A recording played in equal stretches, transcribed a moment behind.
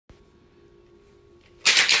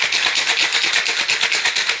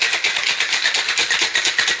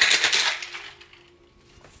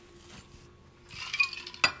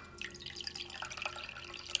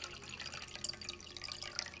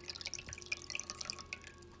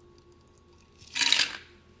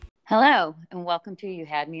Hello, and welcome to You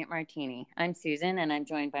Had Me at Martini. I'm Susan, and I'm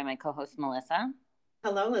joined by my co host, Melissa.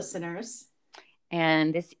 Hello, listeners.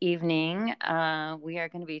 And this evening, we are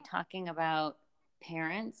going to be talking about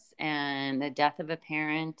parents and the death of a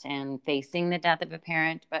parent and facing the death of a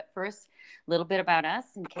parent. But first, a little bit about us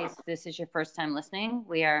in case this is your first time listening.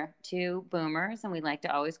 We are two boomers, and we like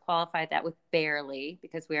to always qualify that with barely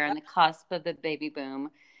because we are on the cusp of the baby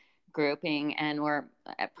boom grouping, and we're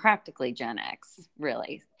practically Gen X,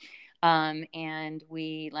 really. And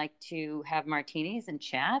we like to have martinis and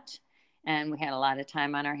chat. And we had a lot of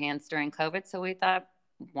time on our hands during COVID, so we thought,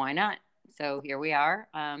 why not? So here we are.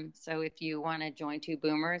 So if you want to join two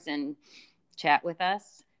boomers and chat with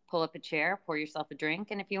us, pull up a chair, pour yourself a drink,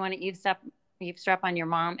 and if you want to eavesdrop on your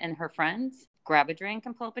mom and her friends, grab a drink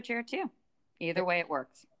and pull up a chair too. Either way, it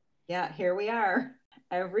works. Yeah, here we are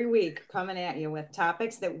every week coming at you with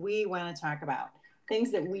topics that we want to talk about,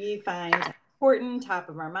 things that we find important, top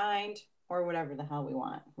of our mind, or whatever the hell we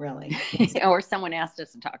want, really. Or someone asked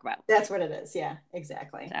us to talk about. That's what it is. Yeah,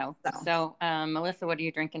 exactly. So Melissa, what are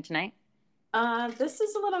you drinking tonight? This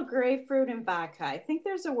is a little grapefruit and vodka. I think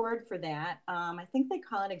there's a word for that. I think they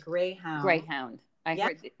call it a greyhound. Greyhound.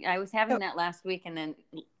 I was having that last week, and then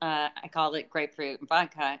I called it grapefruit and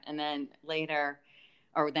vodka, and then later,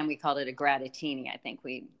 or then we called it a grattatini. I think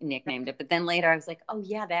we nicknamed it. But then later, I was like, oh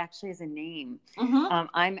yeah, that actually is a name. Mm-hmm.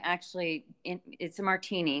 I'm actually it's a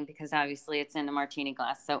martini because obviously it's in a martini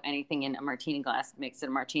glass. So anything in a martini glass makes it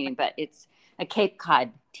a martini. But it's a Cape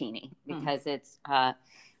Cod teeny because it's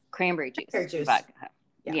cranberry juice. Vodka.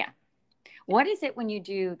 Yeah. What is it when you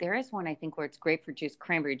do? There is one I think where it's grapefruit juice,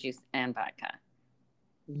 cranberry juice, and vodka.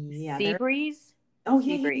 Yeah, Seabreeze.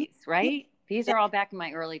 Seabreeze, right? These are all back in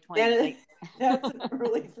my early 20s. That's an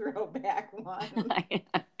early throwback one.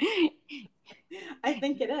 I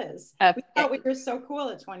think it is. We thought we were so cool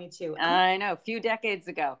at 22. I know. A few decades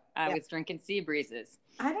ago, I was drinking Seabreezes.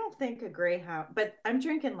 I don't think a greyhound, but I'm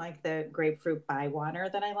drinking like the grapefruit Bywater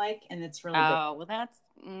that I like, and it's really good. Oh, well,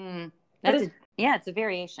 it's a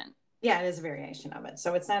variation. Yeah, it is a variation of it.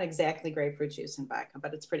 So it's not exactly grapefruit juice and vodka,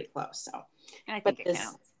 but it's pretty close. So I think it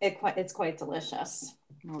counts. It's quite delicious.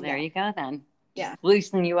 Well, there you go then. Yeah. Just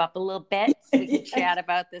loosen you up a little bit so we can chat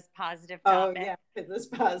about this positive topic. Oh, yeah, this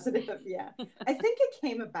positive. Yeah. I think it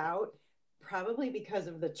came about probably because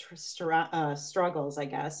of the struggles, I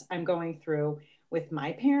guess, I'm going through with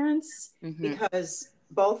my parents, because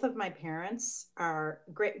both of my parents are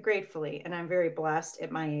gratefully, and I'm very blessed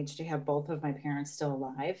at my age to have both of my parents still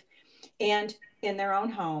alive and in their own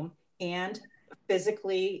home and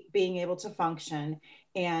physically being able to function,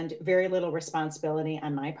 and very little responsibility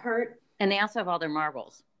on my part. And they also have all their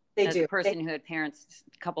marbles. They As do. A person who had a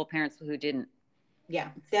couple of parents who didn't. Yeah,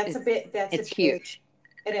 it's huge.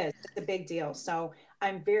 It is. It's a big deal. So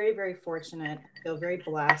I'm very, very fortunate. I feel very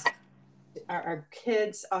blessed. Our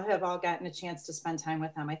kids have all gotten a chance to spend time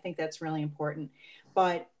with them. I think that's really important.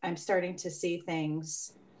 But I'm starting to see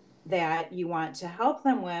things that you want to help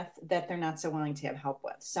them with that they're not so willing to have help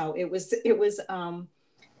with. So it was, and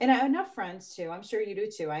I have enough friends too. I'm sure you do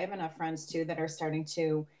too. I have enough friends too that are starting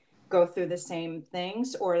to go through the same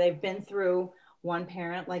things, or they've been through one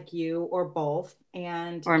parent like you, or both.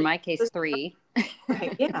 Or in my case, three.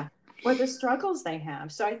 Right. Yeah. Or the struggles they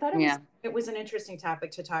have. So I thought it was an interesting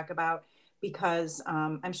topic to talk about because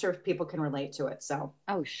I'm sure people can relate to it. So.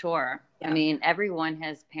 Oh, sure. Yeah. I mean, everyone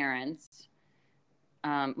has parents.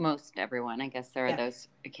 Most everyone. I guess there are those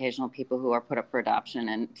occasional people who are put up for adoption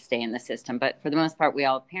and stay in the system. But for the most part, we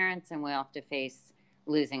all have parents, and we all have to face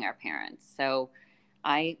losing our parents. So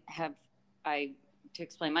to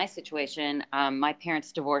explain my situation, my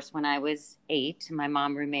parents divorced when I was 8. My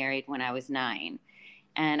mom remarried when I was 9.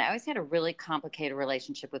 And I always had a really complicated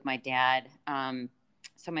relationship with my dad.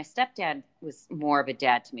 So my stepdad was more of a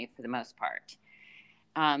dad to me for the most part.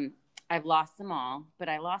 I've lost them all, but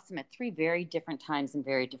I lost them at 3 very different times in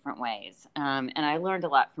very different ways. And I learned a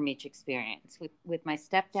lot from each experience. With my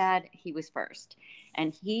stepdad, he was first.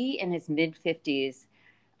 And he, in his mid-50s,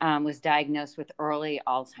 was diagnosed with early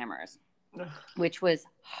Alzheimer's, which was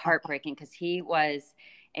heartbreaking because he was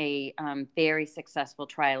a very successful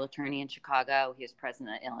trial attorney in Chicago. He was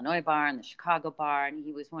president of the Illinois bar and the Chicago bar, and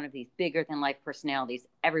he was one of these bigger than life personalities.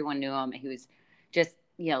 Everyone knew him. He was just,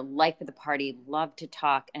 life of the party, loved to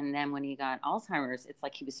talk. And then when he got Alzheimer's, it's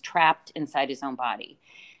like he was trapped inside his own body.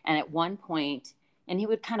 And at one point, and he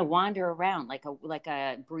would kind of wander around like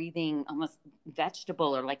a breathing almost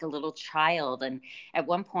vegetable, or like a little child. And at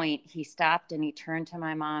one point he stopped and he turned to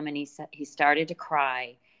my mom and he started to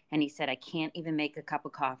cry. And he said, I can't even make a cup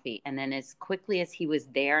of coffee. And then as quickly as he was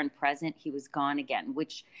there and present, he was gone again,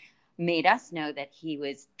 which made us know that he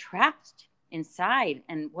was trapped inside.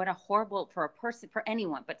 And what a horrible, for a person, for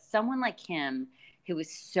anyone, but someone like him who was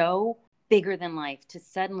so bigger than life, to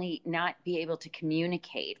suddenly not be able to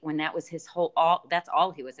communicate when that was his whole, all that's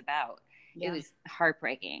all he was about. Yeah. It was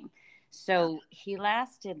heartbreaking. So he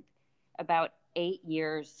lasted about 8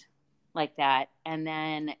 years like that. And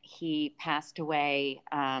then he passed away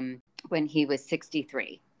when he was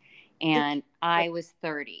 63 and I was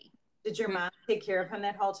 30. Did your mom take care of him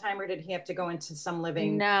that whole time, or did he have to go into some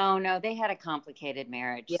living? No, they had a complicated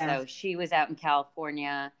marriage. Yeah. So she was out in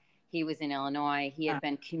California. He was in Illinois. He had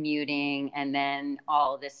been commuting, and then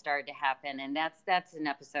all of this started to happen. And that's an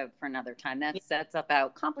episode for another time. That's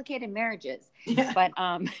about complicated marriages. Yeah.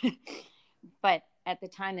 But at the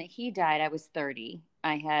time that he died, I was 30.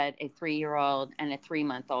 I had a 3-year-old and a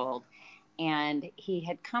 3-month-old, and he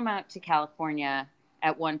had come out to California.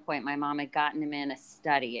 At one point, my mom had gotten him in a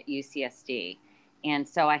study at UCSD. And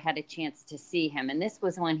so I had a chance to see him. And this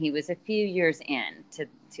was when he was a few years in to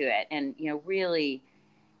it. And, really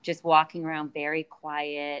just walking around very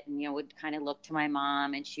quiet and, would kind of look to my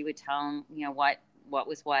mom and she would tell him, what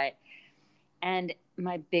was what. And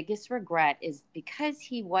my biggest regret is because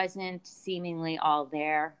he wasn't seemingly all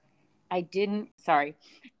there. I didn't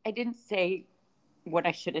say what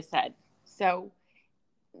I should have said. So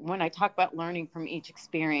when I talk about learning from each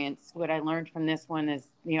experience, what I learned from this one is,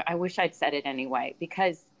 I wish I'd said it anyway,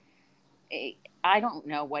 because I don't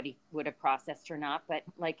know what he would have processed or not, but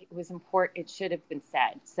it was important. It should have been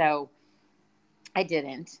said. So I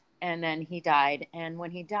didn't. And then he died. And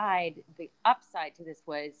when he died, the upside to this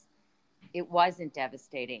was it wasn't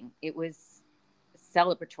devastating. It was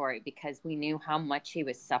celebratory because we knew how much he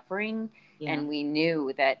was suffering. Yeah. And we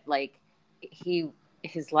knew that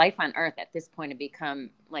his life on earth at this point had become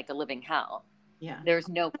like a living hell. Yeah. There's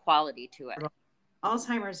no quality to it.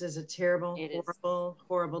 Alzheimer's is a terrible,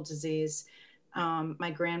 horrible disease.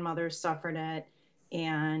 My grandmother suffered it,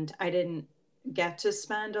 and I didn't get to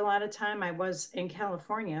spend a lot of time. I was in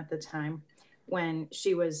California at the time when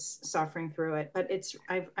she was suffering through it. But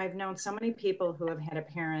I've known so many people who have had a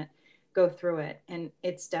parent go through it, and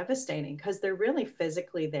it's devastating because they're really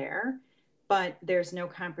physically there, but there's no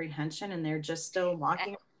comprehension, and they're just still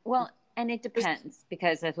walking. Well, and it depends,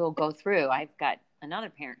 because as we'll go through, I've got another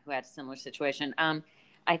parent who had a similar situation.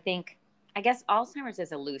 I guess Alzheimer's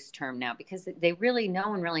is a loose term now, because no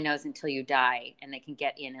one really knows until you die, and they can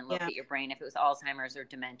get in and look at your brain if it was Alzheimer's or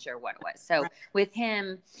dementia or what it was. So with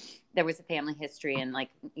him, there was a family history, and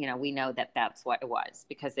we know that that's what it was,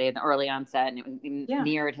 because they had an early onset, and it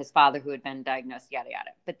mirrored his father, who had been diagnosed, yada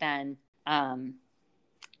yada. But then,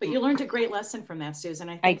 but you learned a great lesson from that,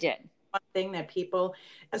 Susan. I did. One thing that people,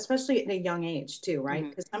 especially at a young age too, right?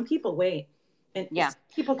 Because some people wait, and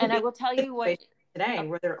people can. And I will tell you what. Today,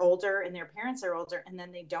 where they're older and their parents are older, and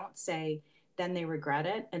then they don't say, then they regret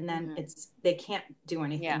it, and then they can't do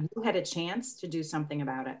anything. Yeah. You had a chance to do something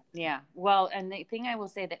about it. Yeah. Well, and the thing I will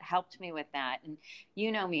say that helped me with that, and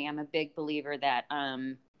you know me, I'm a big believer that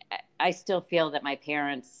I still feel that my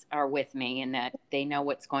parents are with me and that they know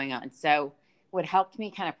what's going on. So what helped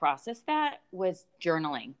me kind of process that was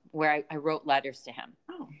journaling, where I wrote letters to him.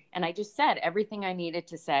 Oh. And I just said everything I needed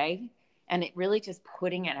to say. And it really just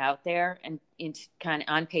putting it out there and into kind of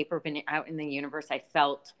on paper, but out in the universe, I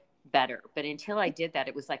felt better. But until I did that,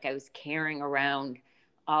 it was like I was carrying around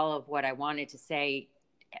all of what I wanted to say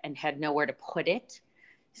and had nowhere to put it.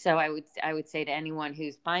 So I would say to anyone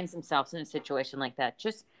who finds themselves in a situation like that,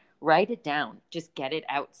 just write it down, just get it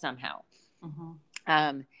out somehow.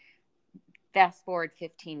 Mm-hmm. Fast forward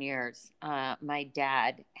 15 years, my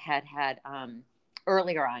dad had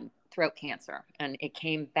earlier on throat cancer, and it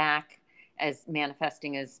came back as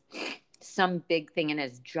manifesting as some big thing in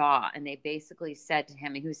his jaw. And they basically said to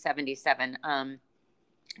him, and he was 77,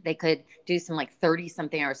 they could do some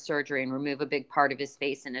 30-something hour surgery and remove a big part of his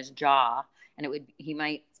face and his jaw. And he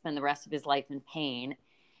might spend the rest of his life in pain,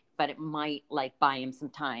 but it might buy him some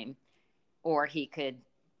time, or he could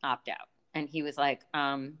opt out. And he was like,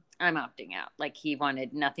 I'm opting out. He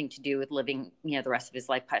wanted nothing to do with living, the rest of his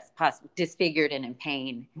life, disfigured and in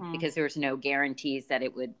pain, because there was no guarantees that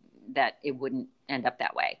it wouldn't end up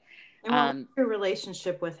that way. And what was your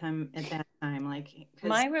relationship with him at that time?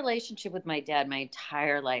 My relationship with my dad, my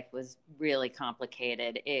entire life was really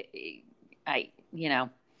complicated.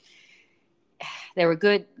 There were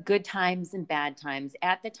good times and bad times.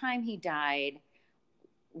 At the time he died,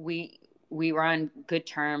 we were on good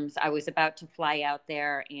terms. I was about to fly out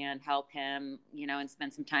there and help him, and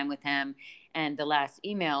spend some time with him. And the last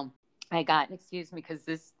email I got, and excuse me, because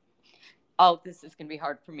this is going to be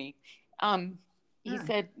hard for me. He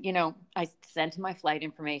said, I sent him my flight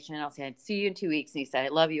information. I'll say, I'd see you in 2 weeks. And he said, I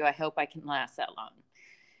love you. I hope I can last that long.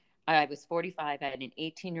 I was 45. I had an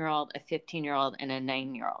 18-year-old, a 15-year-old, and a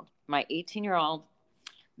 9-year-old. My 18-year-old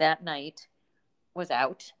that night was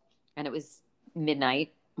out, and it was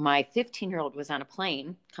midnight. My 15-year-old was on a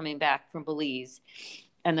plane coming back from Belize,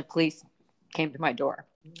 and the police came to my door.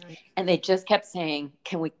 Right. And they just kept saying,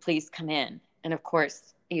 can we please come in? And of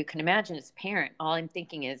course, you can imagine as a parent, all I'm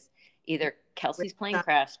thinking is either Kelsey's plane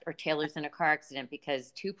crashed or Taylor's in a car accident,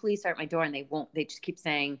 because 2 police are at my door and they just keep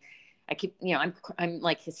saying, I'm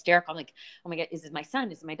like hysterical. I'm like, oh my God, is it my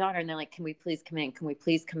son? Is it my daughter? And they're like, can we please come in? Can we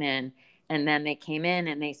please come in? And then they came in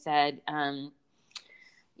and they said, do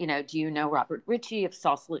you know Robert Ritchie of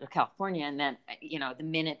Sausalito, California? And then, the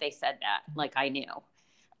minute they said that, like, I knew.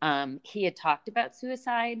 He had talked about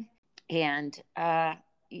suicide, and,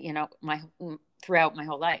 throughout my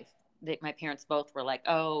whole life, my parents both were like,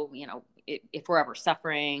 oh, if we're ever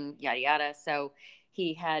suffering, yada, yada. So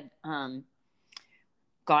he had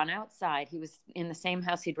gone outside. He was in the same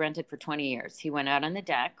house he'd rented for 20 years. He went out on the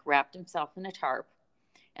deck, wrapped himself in a tarp,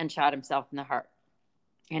 and shot himself in the heart.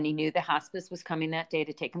 And he knew the hospice was coming that day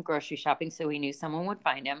to take him grocery shopping, so he knew someone would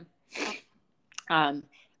find him.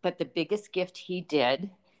 But the biggest gift he did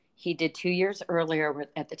 2 years earlier.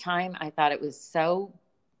 At the time, I thought it was so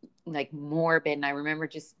like morbid. And I remember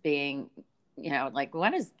just being, like,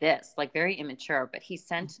 what is this? Like, very immature. But he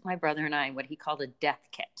sent my brother and I what he called a death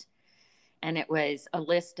kit. And it was a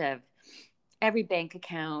list of every bank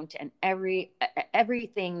account and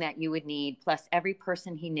everything that you would need, plus every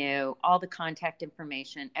person he knew, all the contact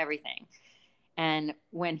information, everything. And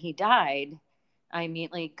when he died, I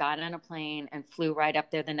immediately got on a plane and flew right up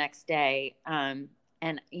there the next day. And,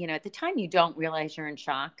 at the time you don't realize you're in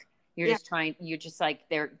shock. You're just like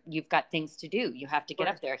there, you've got things to do. You have to get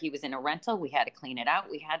up there. He was in a rental. We had to clean it out.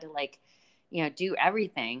 We had to do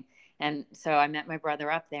everything. And so I met my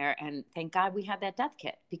brother up there, and thank God we had that death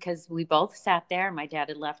kit, because we both sat there. My dad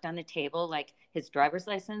had left on the table, like, his driver's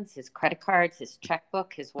license, his credit cards, his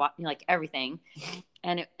checkbook, his everything,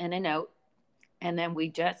 and a note. And then we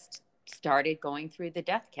just started going through the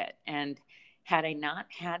death kit. And had I not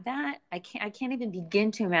had that, I can't even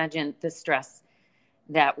begin to imagine the stress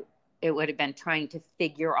that it would have been trying to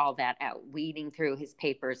figure all that out, weeding through his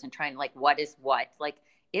papers and trying, like, what is what? Like,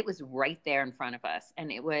 it was right there in front of us.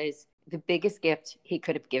 And it was the biggest gift he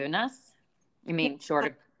could have given us. I mean, short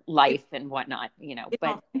of life and whatnot,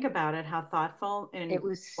 but think about it, how thoughtful. And it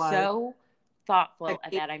was so thoughtful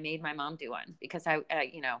that I made my mom do one, because I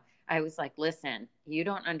was like, listen, you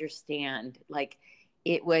don't understand. Like,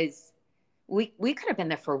 it was, we could have been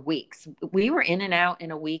there for weeks. We were in and out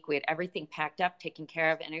in a week. We had everything packed up, taken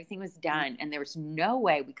care of, and everything was done. And there was no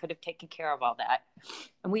way we could have taken care of all that.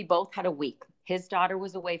 And we both had a week. His daughter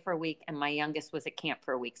was away for a week, and my youngest was at camp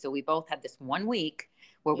for a week. So we both had this 1 week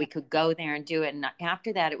where we could go there and do it. And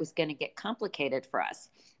after that, it was going to get complicated for us.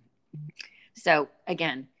 So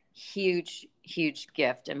again, huge, huge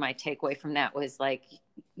gift. And my takeaway from that was, like,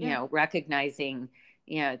 recognizing,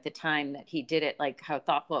 at the time that he did it, like, how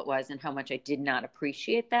thoughtful it was and how much I did not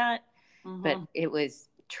appreciate that. Mm-hmm. But it was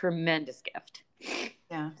tremendous gift.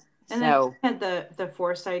 Yeah. And so, then had the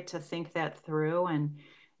foresight to think that through, and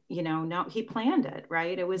no, he planned it,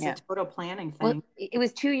 right? It was a total planning thing. Well, it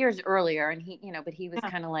was 2 years earlier, and he, but he was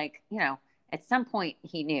kind of like, at some point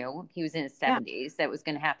he knew, he was in his 70s, that was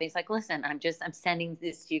going to happen. He's like, listen, I'm sending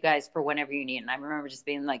this to you guys for whenever you need. And I remember just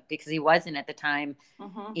being like, because he wasn't at the time,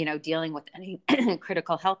 dealing with any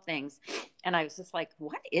critical health things. And I was just like,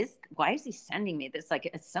 why is he sending me this?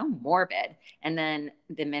 Like, it's so morbid. And then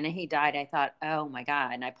the minute he died, I thought, oh my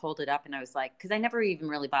God. And I pulled it up and I was like, because I never even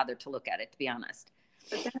really bothered to look at it, to be honest.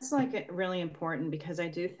 But that's like really important, because I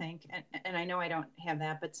do think, and I know I don't have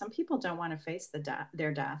that, but some people don't want to face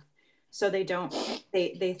their death. So they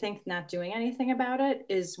think not doing anything about it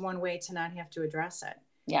is one way to not have to address it.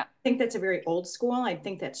 Yeah. I think that's a very old school. I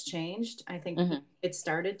think that's changed. I think it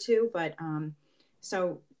started to, but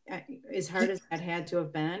so as hard as that had to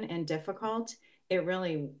have been and difficult, it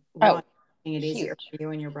really was making it easier for you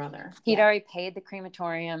and your brother. He'd already paid the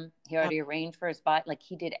crematorium. He already arranged for his body. Like,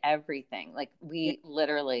 he did everything. Like, we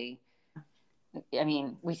literally, I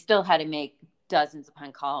mean, we still had to make dozens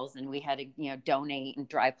upon calls, and we had to, donate and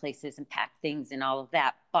drive places and pack things and all of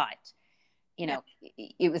that. But,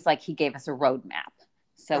 it was like he gave us a roadmap.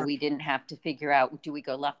 So we didn't have to figure out, do we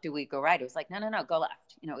go left? Do we go right? It was like, no, go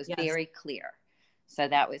left. It was very clear. So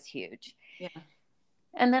that was huge. Yeah.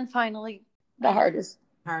 And then finally, the harder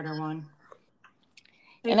one.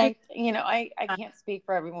 And I can't speak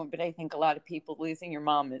for everyone, but I think a lot of people, losing your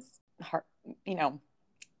mom is hard, a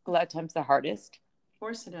lot of times the hardest. Of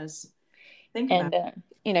course it is. Did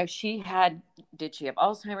she have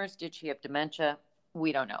Alzheimer's? Did she have dementia?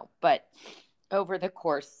 We don't know. But over the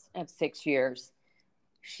course of 6 years,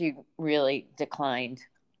 she really declined.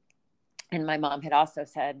 And my mom had also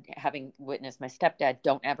said, having witnessed my stepdad,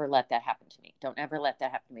 don't ever let that happen to me. Don't ever let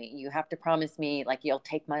that happen to me. You have to promise me, like, you'll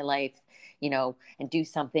take my life, and do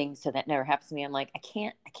something so that never happens to me. I'm like, I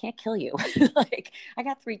can't kill you. Like, I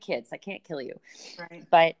got 3 kids. I can't kill you. Right.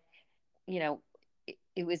 But,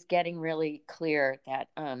 it was getting really clear that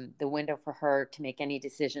the window for her to make any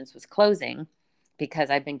decisions was closing, because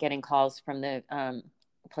I've been getting calls from the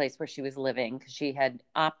place where she was living, because she had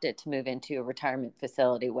opted to move into a retirement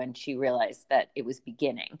facility when she realized that it was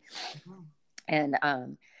beginning. Mm-hmm.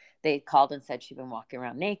 And they called and said she'd been walking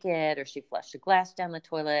around naked, or she flushed a glass down the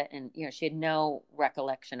toilet, and she had no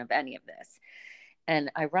recollection of any of this.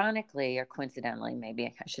 And ironically, or coincidentally, maybe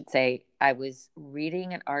I should say, I was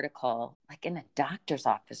reading an article like in a doctor's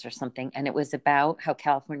office or something, and it was about how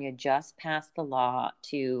California just passed the law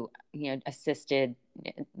to, assisted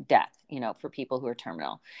death, for people who are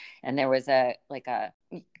terminal. And there was a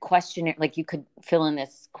questionnaire, like you could fill in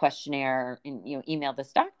this questionnaire and, email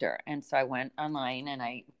this doctor. And so I went online and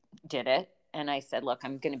I did it. And I said, look,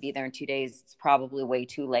 I'm going to be there in 2 days. It's probably way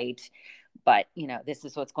too late, but this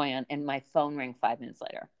is what's going on. And my phone rang 5 minutes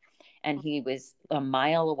later, and he was a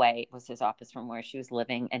mile away. It was his office from where she was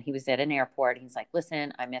living. And he was at an airport. He's like,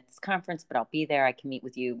 listen, I'm at this conference, but I'll be there. I can meet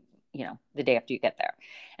with you, the day after you get there.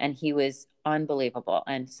 And he was unbelievable.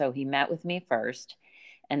 And so he met with me first.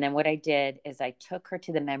 And then what I did is I took her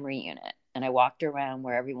to the memory unit, and I walked around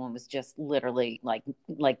where everyone was just literally like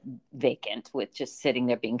vacant, with just sitting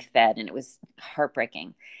there being fed. And it was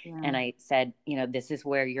heartbreaking. Yeah. And I said, this is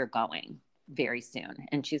where you're going very soon.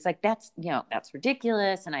 And she's like, that's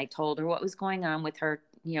ridiculous. And I told her what was going on with her,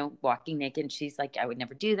 walking naked. And she's like, I would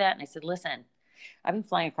never do that. And I said, listen, I've been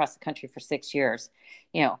flying across the country for 6 years,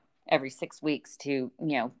 every 6 weeks to,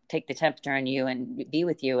 take the temperature on you and be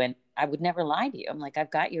with you. And I would never lie to you. I'm like,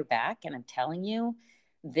 I've got your back, and I'm telling you,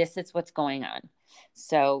 this is what's going on.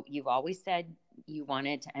 So you've always said you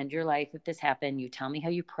wanted to end your life if this happened. You tell me how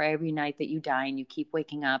you pray every night that you die, and you keep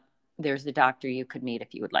waking up. There's a doctor you could meet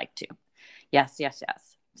if you would like to. Yes, yes,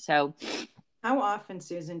 yes. So how often,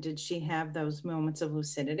 Susan, did she have those moments of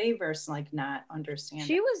lucidity versus like not understanding?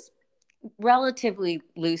 She was relatively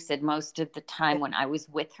lucid most of the time when I was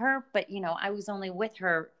with her, but I was only with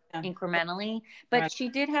her incrementally. But right. She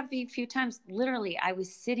did have a few times, literally, I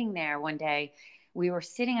was sitting there one day, we were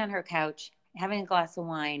sitting on her couch having a glass of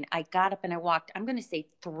wine. I got up and I walked, I'm going to say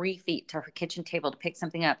 3 feet to her kitchen table to pick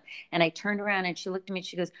something up. And I turned around and she looked at me and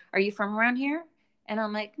she goes, are you from around here? And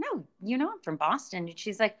I'm like, no, I'm from Boston. And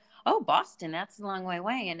she's like, oh, Boston, that's a long way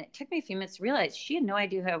away. And it took me a few minutes to realize she had no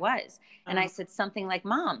idea who I was. And I said something like,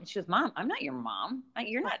 Mom. And she goes, Mom, I'm not your mom.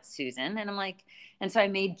 You're not Susan. And I'm like, and so I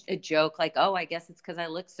made a joke like, oh, I guess it's because I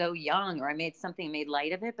look so young, or I made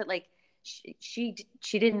light of it. But like, she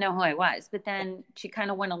didn't know who I was. But then she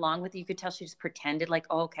kind of went along with it. You could tell she just pretended like,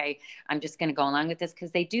 oh, okay, I'm just going to go along with this,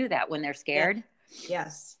 because they do that when they're scared. Yeah.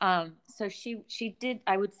 Yes. So she did,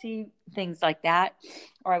 I would see things like that,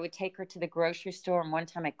 or I would take her to the grocery store. And one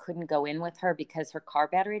time I couldn't go in with her because her car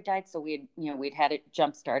battery died. So we'd had it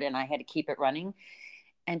jump started and I had to keep it running.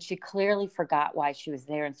 And she clearly forgot why she was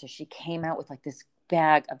there. And so she came out with like this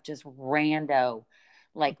bag of just rando,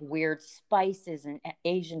 like weird spices and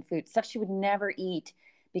Asian food, stuff she would never eat,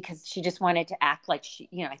 because she just wanted to act like she,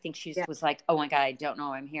 I think she just was like, oh my God, I don't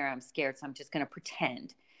know I'm here. I'm scared. So I'm just going to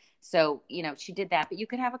pretend. So, she did that, but you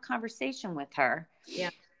could have a conversation with her.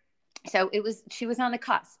 Yeah. So she was on the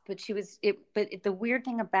cusp, but the weird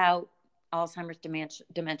thing about Alzheimer's,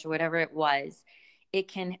 dementia, whatever it was, it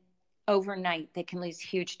can overnight, they can lose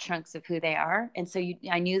huge chunks of who they are. And so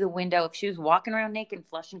I knew the window. If she was walking around naked,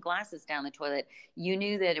 flushing glasses down the toilet, you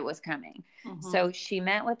knew that it was coming. Mm-hmm. So she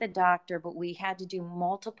met with a doctor, but we had to do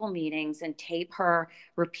multiple meetings and tape her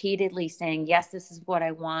repeatedly saying, yes, this is what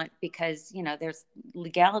I want, because, there's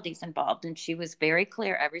legalities involved. And she was very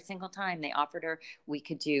clear every single time they offered her, we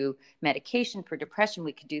could do medication for depression.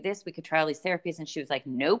 We could do this. We could try all these therapies. And she was like,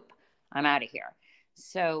 nope, I'm out of here.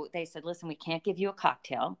 So they said, listen, we can't give you a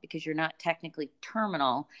cocktail because you're not technically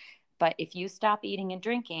terminal, but if you stop eating and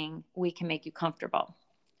drinking, we can make you comfortable.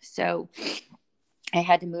 So I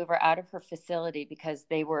had to move her out of her facility because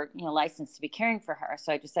they were, licensed to be caring for her.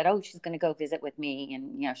 So I just said, oh, she's going to go visit with me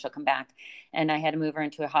and, she'll come back. And I had to move her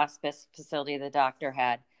into a hospice facility the doctor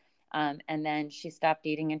had. And then she stopped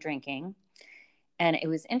eating and drinking. And it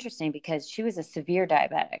was interesting because she was a severe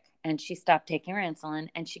diabetic and she stopped taking her insulin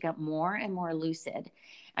and she got more and more lucid.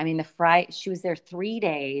 I mean, she was there 3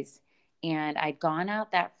 days And I'd gone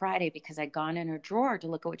out that Friday because I'd gone in her drawer to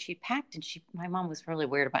look at what she packed. And my mom was really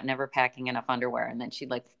weird about never packing enough underwear. And then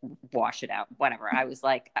she'd like wash it out, whatever. I was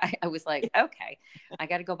like, okay, I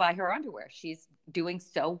got to go buy her underwear. She's doing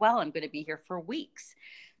so well. I'm going to be here for weeks.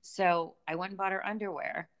 So I went and bought her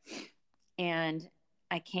underwear, and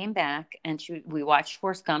I came back, and we watched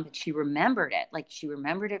Forrest Gump, and she remembered it. Like, she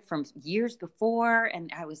remembered it from years before.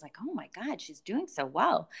 And I was like, oh my God, she's doing so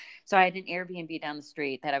well. So I had an Airbnb down the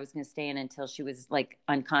street that I was going to stay in until she was like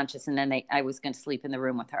unconscious. And then I was going to sleep in the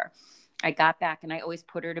room with her. I got back, and I always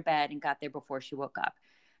put her to bed and got there before she woke up.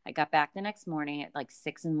 I got back the next morning at like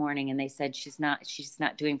 6 a.m, and they said she's not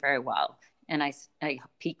doing very well. And I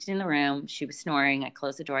peeked in the room. She was snoring. I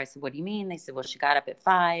closed the door. I said, what do you mean? They said, well, she got up at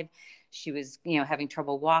 5. She was, having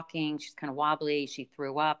trouble walking. She's kind of wobbly. She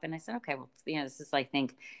threw up. And I said, okay, well, this is, I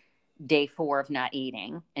think, day 4 of not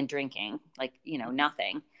eating and drinking, like,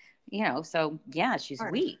 nothing, so yeah, she's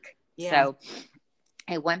weak. Yeah. So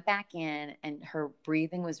I went back in, and her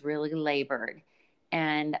breathing was really labored.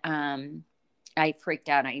 And I freaked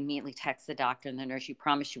out. I immediately texted the doctor and the nurse. She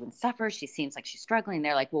promised she wouldn't suffer. She seems like she's struggling.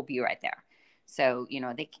 They're like, we'll be right there. So,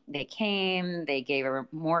 they came, they gave her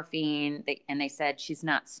morphine, and they said, she's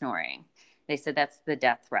not snoring. They said, that's the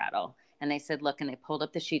death rattle. And they said, look, and they pulled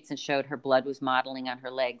up the sheets and showed her blood was modeling on her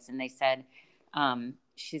legs. And they said,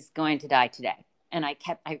 she's going to die today. And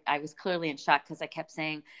I was clearly in shock, because I kept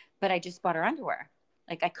saying, but I just bought her underwear.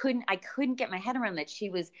 Like, I couldn't get my head around that she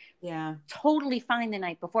was totally fine the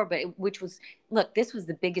night before, this was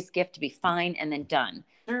the biggest gift, to be fine and then done.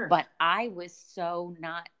 Sure. But I was so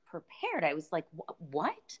not prepared. I was like,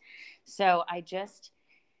 what? So I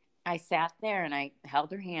sat there, and I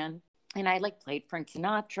held her hand, and I like played Frank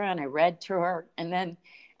Sinatra, and I read to her. And then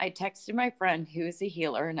I texted my friend who is a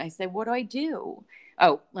healer, and I said, what do I do?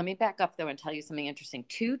 Oh, let me back up though and tell you something interesting.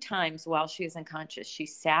 2 times while she was unconscious, she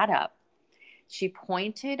sat up, she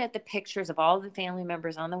pointed at the pictures of all the family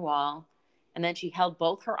members on the wall, and then she held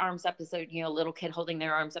both her arms up as a little kid holding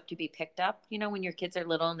their arms up to be picked up, when your kids are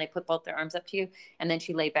little and they put both their arms up to you, and then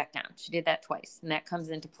she laid back down. She did that twice, and that comes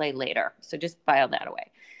into play later. So just file that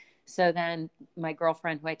away. So then my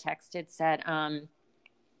girlfriend, who I texted, said,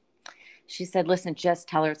 she said, listen, just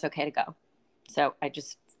tell her it's okay to go. So I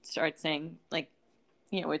just started saying, like,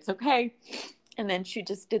 it's okay. And then she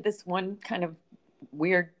just did this one kind of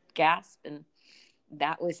weird gasp, and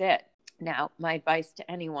that was it. Now, my advice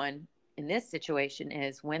to anyone in this situation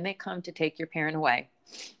is, when they come to take your parent away,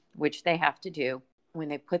 which they have to do, when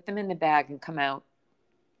they put them in the bag and come out,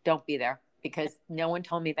 don't be there, because no one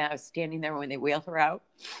told me that. I was standing there when they wheeled her out.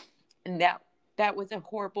 And that was a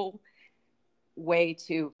horrible way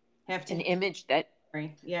to have an image that.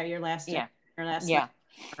 Yeah. Your last. Yeah.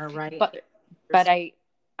 Right. But I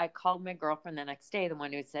called my girlfriend the next day, the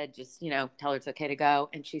one who said, just, tell her it's okay to go.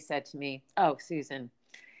 And she said to me, oh, Susan,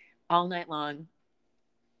 all night long,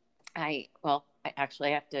 I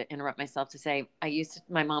actually have to interrupt myself to say,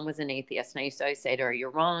 my mom was an atheist, and I used to always say to her, you're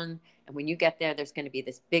wrong. And when you get there, there's going to be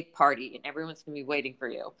this big party, and everyone's going to be waiting for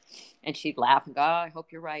you. And she'd laugh and go, oh, I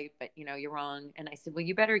hope you're right, but you're wrong. And I said, well,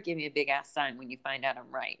 you better give me a big ass sign when you find out I'm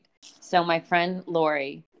right. So my friend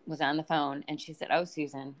Lori was on the phone, and she said, oh,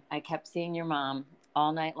 Susan, I kept seeing your mom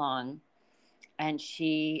all night long, and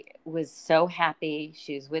she was so happy.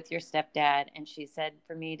 She was with your stepdad, and she said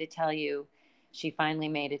for me to tell you, she finally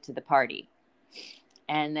made it to the party.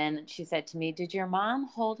 And then she said to me, did your mom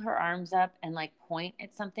hold her arms up and like point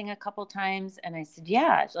at something a couple times? And I said,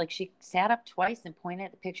 yeah. Like, she sat up twice and pointed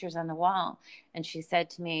at the pictures on the wall. And she said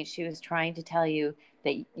to me, she was trying to tell you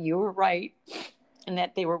that you were right and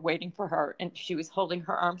that they were waiting for her. And she was holding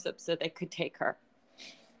her arms up so they could take her.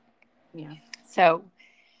 Yeah. So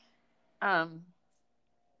I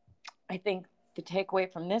think the takeaway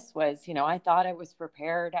from this was, I thought I was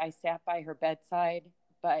prepared. I sat by her bedside,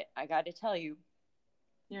 but I got to tell you,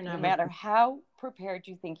 no matter how prepared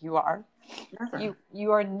you think you are,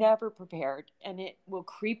 you are never prepared, and it will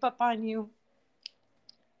creep up on you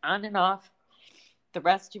on and off the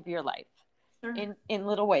rest of your life. Sure. in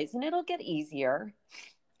little ways, and it'll get easier.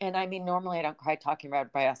 And I mean, normally I don't cry talking about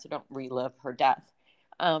it, but I also don't relive her death.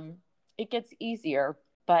 It gets easier,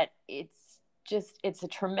 but it's a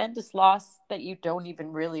tremendous loss that you don't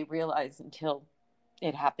even really realize until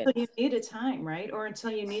it happens. So you need a time, right? Or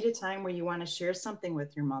until you need a time where you want to share something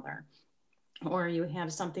with your mother, or you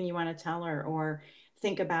have something you want to tell her, or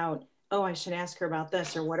think about, oh, I should ask her about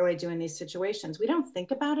this, or what do I do in these situations? We don't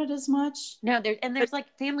think about it as much. No, there's like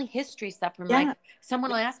family history stuff. Like,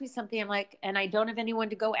 someone will ask me something, I'm like, and I don't have anyone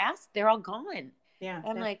to go ask. They're all gone. Yeah.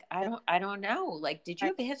 I'm like, I don't know. Like, did you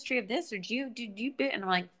have a history of this, or did you? And I'm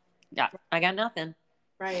like, yeah, I got nothing.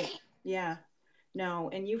 Right. Yeah. No,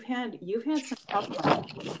 and you've had some tough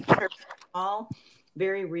ones, all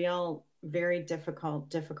very real, very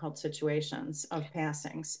difficult situations of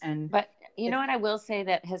passings. And But you know it's what I will say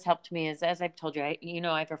that has helped me is, as I've told you, I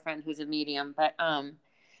have a friend who's a medium, but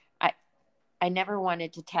I I never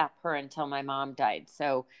wanted to tap her until my mom died.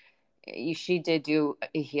 So she did do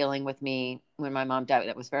a healing with me when my mom died.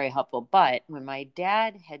 That was very helpful. But when my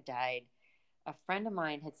dad had died, a friend of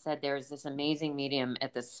mine had said there's this amazing medium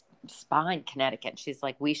at this spa in Connecticut. She's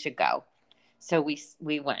like, we should go. So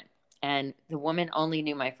we went, and the woman only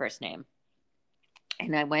knew my first name.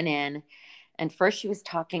 And I went in, and first she was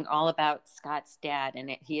talking all about Scott's dad,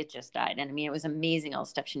 and he had just died. And I mean, it was amazing, all the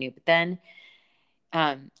stuff she knew. But then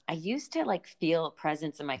I used to like feel a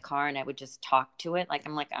presence in my car, and I would just talk to it. Like,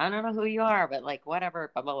 I'm like, I don't know who you are, but like,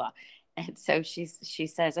 whatever, blah, blah, blah. And so she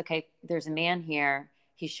says, okay, there's a man here.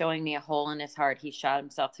 He's showing me a hole in his heart. He shot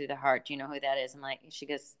himself through the heart. Do you know who that is? And like, she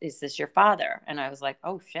goes, is this your father? And I was like,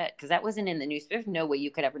 oh shit. Cause that wasn't in the news. There's no way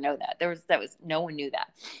you could ever know that. No one knew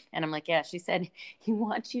that. And I'm like, yeah, she said, he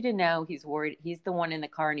wants you to know he's worried. He's the one in the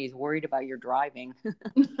car and he's worried about your driving.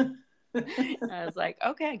 I was like,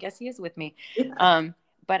 okay, I guess he is with me. yeah,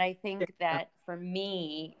 But I think that for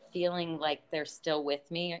me, feeling like they're still with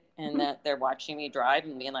me and that they're watching me drive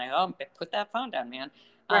and being like, oh, put that phone down, man.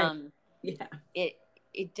 right. Yeah. It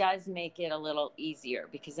it does make it a little easier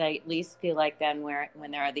because I at least feel like then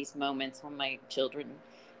when there are these moments when my children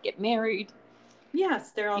get married,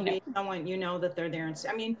 Yes, there'll you know, be someone you know that they're there. And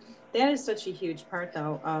I mean, that is such a huge part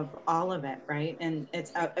though of all of it, right? And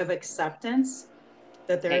it's of acceptance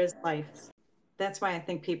that there okay, is life. That's why I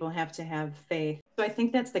think people have to have faith. So I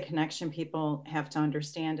think that's the connection people have to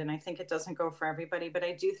understand. And I think it doesn't go for everybody, but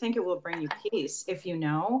I do think it will bring you peace if you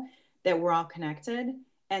know that we're all connected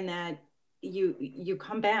and that you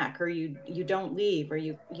come back or you don't leave or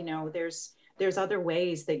there's other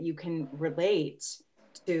ways that you can relate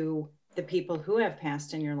to the people who have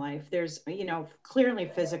passed in your life. There's clearly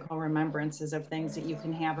physical remembrances of things that you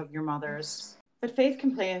can have of your mother's, but faith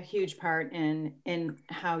can play a huge part in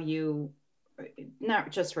how you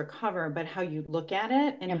not just recover, but how you look at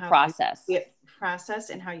it and and how process. you process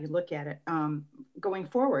and how you look at it going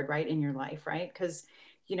forward, right, in your life, right? Because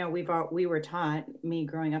we were taught, me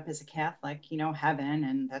growing up as a Catholic, heaven,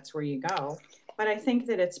 and that's where you go. But I think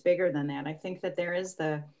that it's bigger than that. I think that there is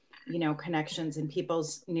the connections in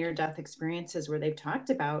people's near death experiences where they've talked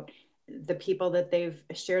about the people that they've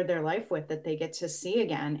shared their life with that they get to see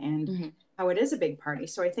again and Mm-hmm. how it is a big party.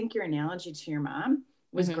 So I think your analogy to your mom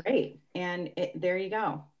was Mm-hmm. great. And there you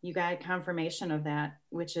go. You got confirmation of that,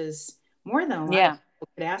 which is more than a lot of Yeah. people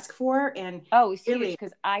could ask for. And Oh, it's huge really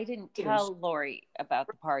because I didn't huge. tell Lori about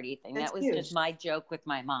the party thing. That's That was just huge. my joke with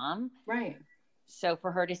my mom. Right. So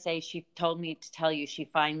for her to say she told me to tell you she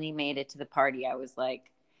finally made it to the party, I was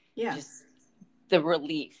like, Yeah. just the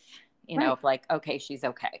relief, Right. of like, okay, she's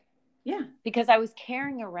okay. Yeah. Because I was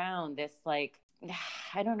carrying around this like,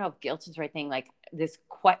 I don't know if guilt is the right thing, like this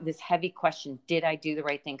heavy question, did I do the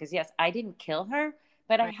right thing? Because yes, I didn't kill her,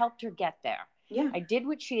 but I Right. helped her get there. Yeah. I did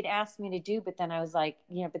what she had asked me to do, but then I was like,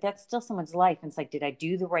 but that's still someone's life. And it's like, did I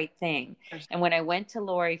do the right thing? And when I went to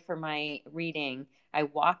Lori for my reading, I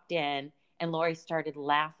walked in and Lori started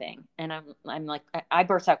laughing. And I'm like, I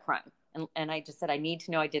burst out crying. And I just said, I need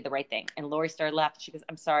to know I did the right thing. And Lori started laughing. She goes,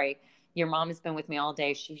 I'm sorry. Your mom has been with me all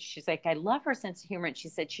day. She's like, I love her sense of humor. And she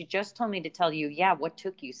said, she just told me to tell you, yeah, what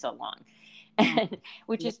took you so long? And,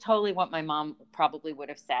 which Yeah. is totally what my mom probably would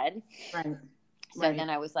have said. Right. So Right. then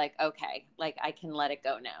I was like, okay, like I can let it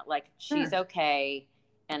go now. Like she's Sure. okay.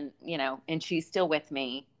 And, and she's still with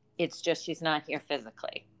me. It's just she's not here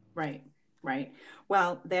physically. Right. Right.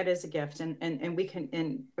 Well, that is a gift. And we can,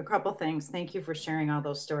 and a couple things. Thank you for sharing all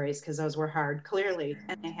those stories because those were hard, clearly,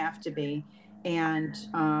 and they have to be. And,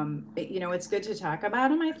 it's good to talk about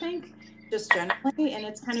them, I think, just generally. And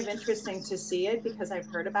it's kind of interesting to see it because I've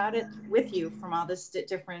heard about it with you from all this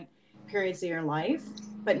different periods of your life,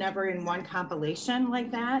 but never in one compilation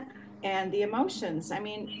like that. And the emotions, I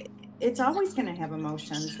mean, it's always going to have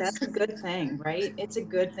emotions. That's a good thing, right? It's a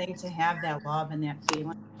good thing to have that love and that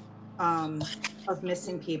feeling um, of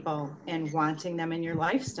missing people and wanting them in your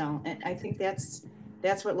life still. And I think that's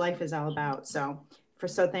what life is all about. So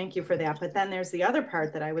thank you for that. But then there's the other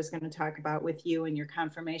part that I was going to talk about with you and your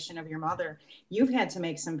confirmation of your mother. You've had to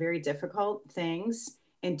make some very difficult things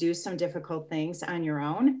and do some difficult things on your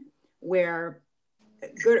own, where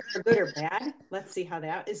good or bad. Let's see how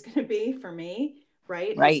that is going to be for me,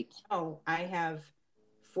 right? Right. I have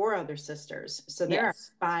four other sisters. So there are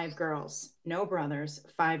Yes. five girls, no brothers,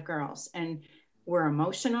 five girls. And we're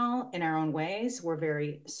emotional in our own ways. We're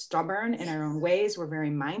very stubborn in our own ways. We're very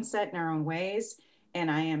mindset in our own ways. And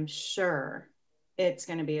I am sure it's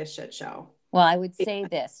going to be a shit show. Well, I would say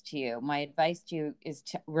this to you. My advice to you is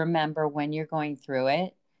to remember when you're going through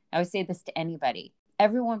it. I would say this to anybody.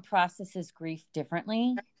 Everyone processes grief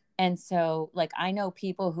differently. And so, like, I know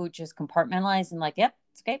people who just compartmentalize and like, yep,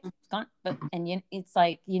 it's okay, it's gone. But, and it's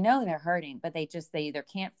like, they're hurting, but they either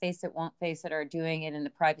can't face it, won't face it, or doing it in the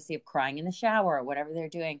privacy of crying in the shower or whatever they're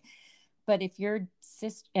doing. But if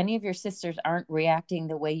any of your sisters aren't reacting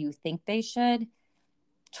the way you think they should,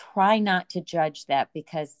 try not to judge that,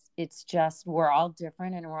 because it's just, we're all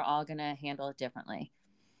different and we're all going to handle it differently.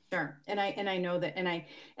 Sure. And I know that, and I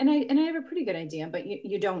have a pretty good idea, but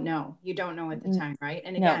you don't know at the time. Right.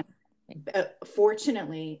 And again,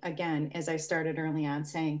 fortunately, again, as I started early on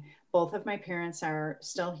saying, both of my parents are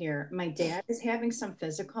still here. My dad is having some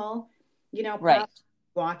physical, right.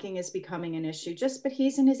 Walking is becoming an issue but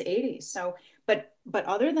he's in his 80s. So, but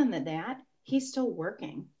other than that, he's still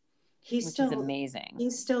working. Which is amazing.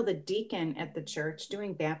 He's still the deacon at the church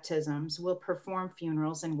doing baptisms, will perform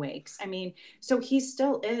funerals and wakes. I mean, so he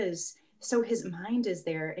still is. So his mind is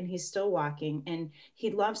there and he's still walking and he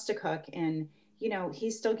loves to cook and,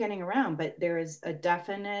 he's still getting around, but there is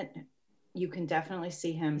you can definitely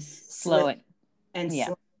see him slowing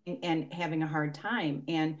and having a hard time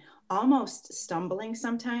and almost stumbling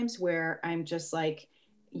sometimes, where I'm just like,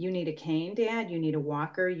 you need a cane, Dad, you need a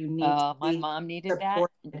walker, you need my mom needed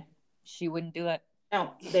supported. That. She wouldn't do it.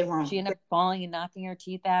 No, they won't. She ended up falling and knocking her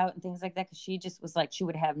teeth out and things like that, because she just was like, she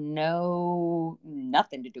would have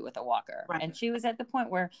nothing to do with a walker. Right. And she was at the point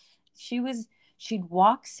where she'd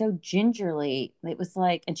walk so gingerly. It was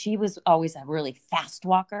like, and she was always a really fast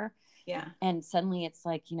walker. Yeah. And suddenly it's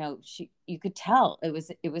like, you could tell it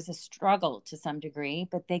was a struggle to some degree,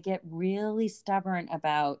 but they get really stubborn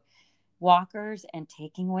about walkers and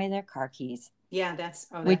taking away their car keys. Yeah, that's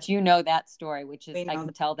which that story, which is I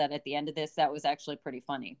can tell that at the end of this, that was actually pretty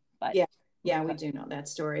funny. But yeah, we do know that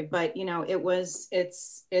story. But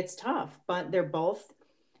it's tough. But they're both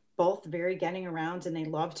very getting around, and they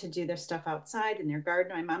love to do their stuff outside in their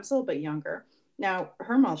garden. My mom's a little bit younger now.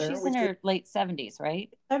 Her mother, she's in her late 70s, right?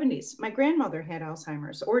 70s. My grandmother had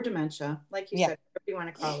Alzheimer's or dementia, like you said, whatever you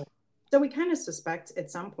want to call it. So we kind of suspect at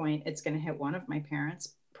some point it's going to hit one of my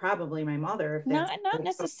parents, probably my mother. If not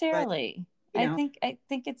necessarily. I think I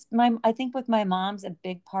think with my mom's, a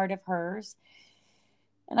big part of hers,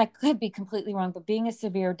 and I could be completely wrong, but being a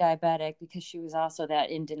severe diabetic, because she was also that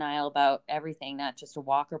in denial about everything, not just a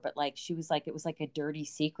walker, but like, she was like, it was like a dirty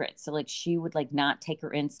secret. So like, she would like not take her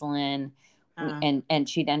insulin and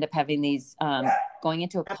she'd end up having these, going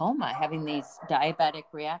into a coma, having these diabetic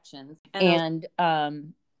reactions. And,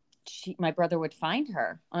 my brother would find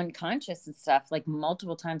her unconscious and stuff like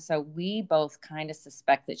multiple times. So we both kind of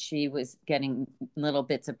suspect that she was getting little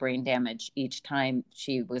bits of brain damage each time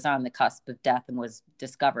she was on the cusp of death and was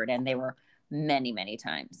discovered. And they were many, many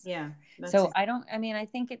times. Yeah. So I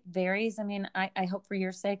think it varies. I mean, I hope for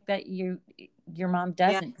your sake that your mom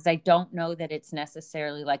doesn't, because I don't know that it's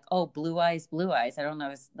necessarily like, oh, blue eyes. I don't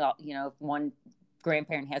know. If one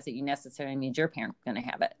grandparent has it, you necessarily means your parent going to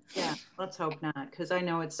have it. Yeah, let's hope not, because I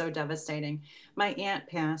know it's so devastating. My aunt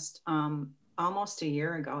passed almost a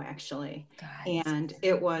year ago, actually. God, and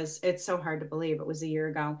it's so hard to believe it was a year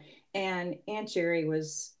ago. And Aunt Jerry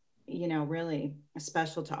was, really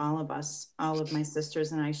special to all of us, all of my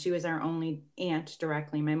sisters and I. She was our only aunt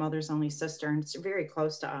directly, my mother's only sister, and it's very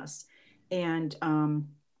close to us. And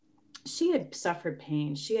she had suffered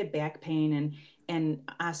pain. She had back pain and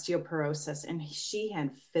osteoporosis, and she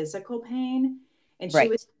had physical pain, and she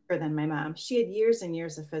was better than my mom. She had years and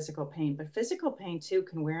years of physical pain, but physical pain too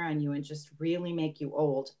can wear on you and just really make you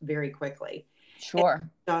old very quickly. Sure.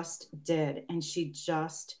 It just did. And she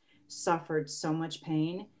just suffered so much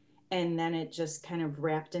pain. And then it just kind of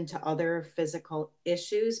wrapped into other physical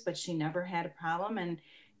issues, but she never had a problem. And,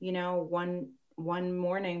 one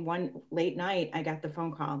morning, one late night, I got the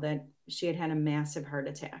phone call that she had had a massive heart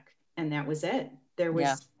attack. And that was it.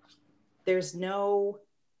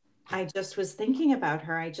 I just was thinking about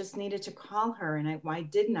her. I just needed to call her. And why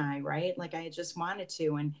didn't I? Right. Like, I just wanted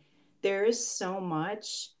to. And there is so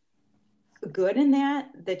much good in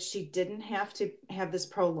that she didn't have to have this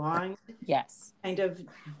prolonged kind of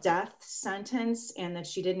death sentence, and that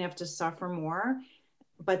she didn't have to suffer more.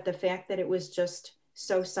 But the fact that it was just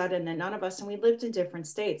so sudden, that none of us, and we lived in different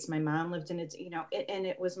states. My mom lived in it, and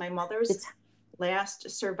it was my mother's last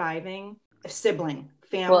surviving sibling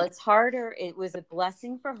family. Well, it's harder. It was a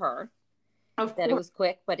blessing for her that it was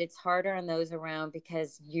quick, but it's harder on those around,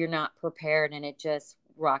 because you're not prepared, and it just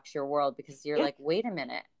rocks your world, because you're like, wait a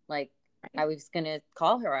minute, like, I was going to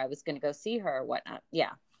call her, I was going to go see her or whatnot.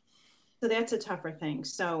 Yeah. So that's a tougher thing.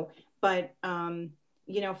 So, but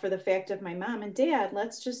for the fact of my mom and dad,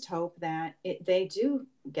 let's just hope that they do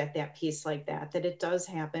get that peace like that it does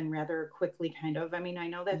happen rather quickly, kind of. I mean, I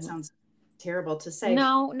know that Mhm. sounds terrible to say.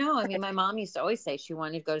 No, no. I mean, my mom used to always say she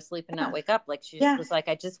wanted to go to sleep and not Yeah, wake up. Like she just yeah. was like,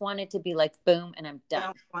 I just wanted to be like, boom, and I'm I done.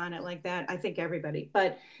 don't want it like that. I think everybody,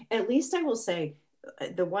 but at least I will say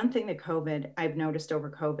the one thing that I've noticed over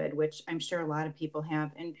COVID, which I'm sure a lot of people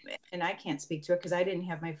have, and I can't speak to it because I didn't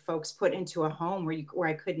have my folks put into a home where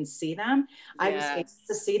I couldn't see them. I was able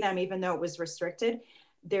to Yes. see them even though it was restricted.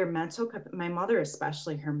 Their my mother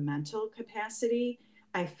especially, her mental capacity,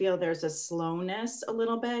 I feel there's a slowness a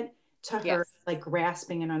little bit to her, Yes. like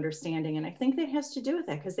grasping and understanding, and I think that has to do with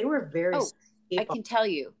that because they were very Oh, smart I people, can tell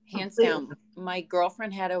you, hands completely. down, my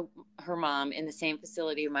girlfriend had her mom in the same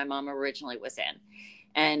facility my mom originally was in.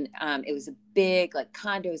 And it was a big, like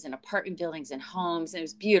condos and apartment buildings and homes. And it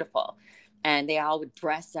was beautiful. And they all would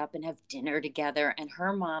dress up and have dinner together. And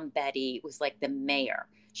her mom, Betty, was like the mayor.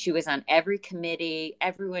 She was on every committee.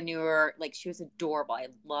 Everyone knew her. Like she was adorable. I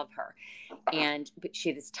love her. But she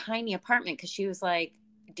had this tiny apartment because she was like,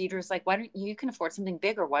 Deidre's like, why don't you can afford something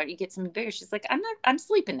bigger? Why don't you get something bigger? She's like, I'm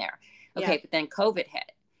sleeping there. Yeah, Okay. But then COVID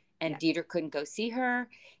hit and yeah. Deidre couldn't go see her.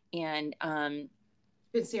 And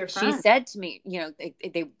Good to see her she friend. said to me,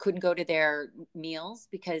 they couldn't go to their meals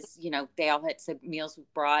because, they all had some meals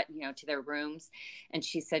brought, to their rooms. And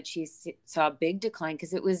she said she saw a big decline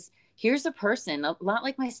because here's a person, a lot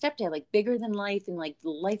like my stepdad, like bigger than life and like the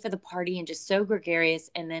life of the party and just so gregarious.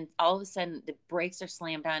 And then all of a sudden the brakes are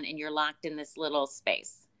slammed on and you're locked in this little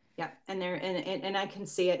space. Yeah, and and I can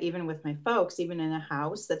see it even with my folks, even in a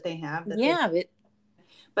house that they have Yeah.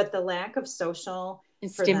 but the lack of social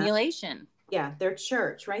And for them. stimulation. Yeah, their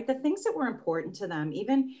church, right? The things that were important to them,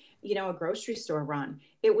 even, a grocery store run.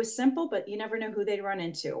 It was simple, but you never know who they'd run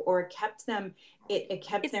into, or it kept their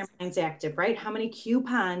It's minds active, right? How many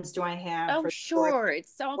coupons do I have Oh, for the store? sure.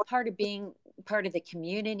 It's all part of being part of the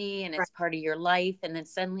community and Right. it's part of your life. And then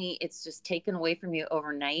suddenly it's just taken away from you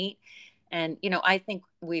overnight. And, I think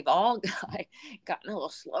we've all gotten a little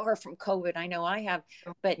slower from COVID. I know I have,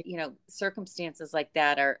 but, circumstances like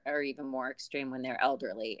that are even more extreme when they're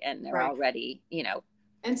elderly and they're Right. already.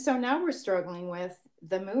 And so now we're struggling with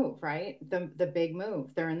the move, right? The big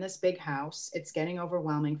move. They're in this big house. It's getting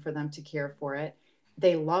overwhelming for them to care for it.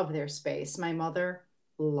 They love their space. My mother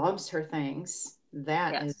loves her things.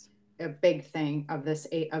 That is Yes. a big thing of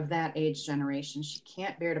that age generation. She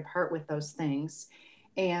can't bear to part with those things.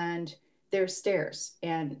 And there's stairs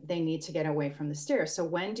and they need to get away from the stairs. So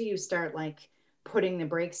when do you start like putting the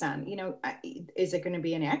brakes on? Is it going to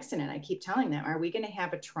be an accident? I keep telling them, are we going to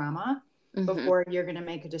have a trauma Hmm. before you're going to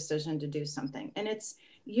make a decision to do something? And it's,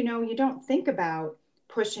 you don't think about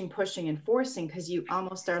pushing and forcing because you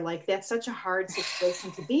almost are like, that's such a hard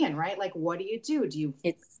situation to be in, right? Like, what do? Do you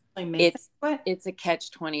It's, make them it's, do it? it's a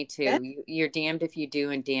catch Good. 22. You're damned if you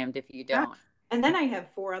do and damned if you Yeah. don't. And then I have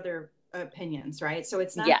four other opinions, right? So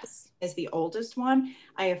it's not Yes. as the oldest one.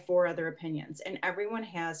 I have four other opinions, and everyone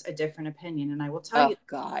has a different opinion. And I will tell you, Oh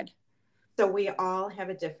God. so we all have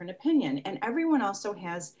a different opinion, and everyone also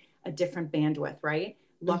has a different bandwidth, right?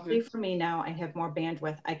 Hmm. Luckily for me now, I have more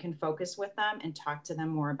bandwidth. I can focus with them and talk to them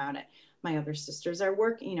more about it. My other sisters are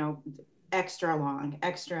working, extra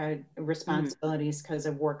Hmm. responsibilities because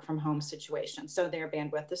of work from home situations. So their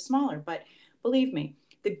bandwidth is smaller. But believe me,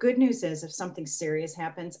 the good news is if something serious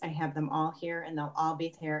happens, I have them all here and they'll all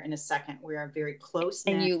be there in a second. We are very close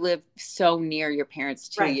And knit. you live so near your parents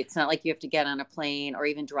too. Right. It's not like you have to get on a plane or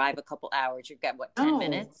even drive a couple hours. You've got what, 10 Oh,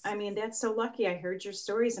 minutes? I mean, that's so lucky. I heard your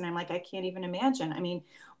stories and I'm like, I can't even imagine. I mean,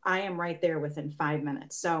 I am right there within 5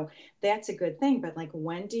 minutes. So that's a good thing. But like,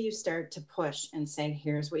 when do you start to push and say,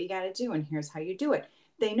 here's what you got to do and here's how you do it?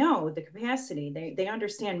 They know the capacity, they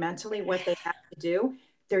understand mentally what they have to do.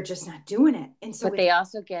 They're just not doing it. And so But it's, they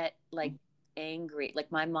also get like angry. Like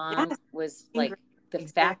my mom yes, was angry. like, the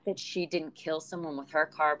fact Exactly. that she didn't kill someone with her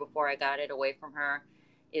car before I got it away from her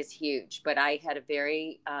is huge. But I had a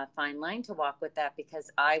very fine line to walk with that because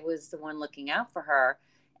I was the one looking out for her.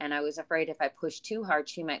 And I was afraid if I pushed too hard,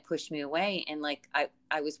 she might push me away. And like,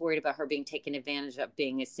 I was worried about her being taken advantage of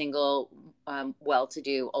being a single, well to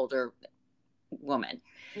do older woman.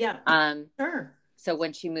 Yeah, Um, sure. so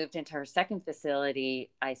when she moved into her second facility,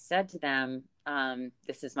 I said to them,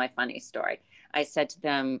 this is my funny story. I said to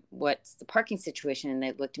them, what's the parking situation? And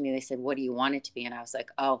they looked at me, they said, what do you want it to be? And I was like,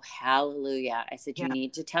 oh, hallelujah. I said, you Yeah.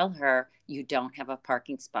 need to tell her you don't have a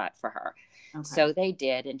parking spot for her. Okay. So they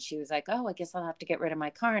did. And she was like, oh, I guess I'll have to get rid of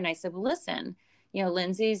my car. And I said, well, listen,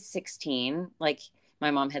 Lindsay's 16. Like,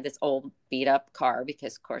 my mom had this old beat up car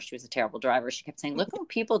because of course she was a terrible driver. She kept saying, look what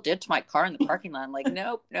people did to my car in the parking lot. I'm like,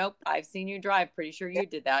 nope, I've seen you drive. Pretty sure Yeah. you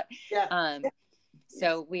did that. Yeah. Um,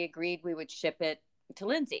 So we agreed we would ship it to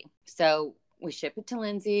Lindsay. So we ship it to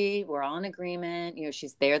Lindsay. We're all in agreement. You know,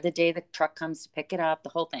 she's there the day the truck comes to pick it up, the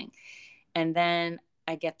whole thing. And then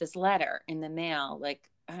I get this letter in the mail, like,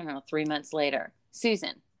 I don't know, 3 months later.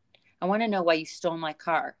 Susan, I want to know why you stole my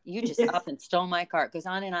car. You just up and stole my car. It goes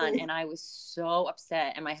on. And I was so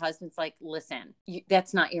upset. And my husband's like, listen,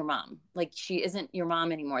 that's not your mom. Like, she isn't your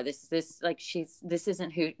mom anymore. This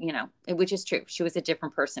isn't who, you know, which is true. She was a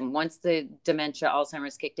different person. Once the dementia,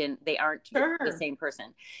 Alzheimer's kicked in, they aren't the same person.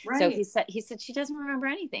 Right. So he said, she doesn't remember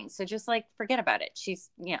anything. So just like, forget about it.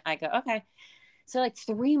 I go, okay. So like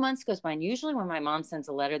 3 months goes by. And usually when my mom sends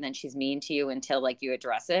a letter, then she's mean to you until like you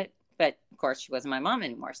address it. But of course, she wasn't my mom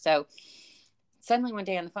anymore. So suddenly one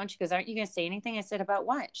day on the phone, she goes, aren't you going to say anything? I said, about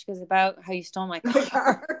what? She goes, about how you stole my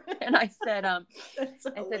car. And I said,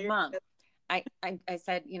 Mom, I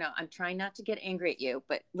said, you know, I'm trying not to get angry at you,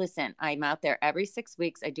 but listen, I'm out there every 6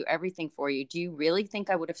 weeks. I do everything for you. Do you really think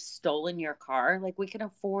I would have stolen your car? Like, we can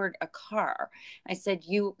afford a car. I said,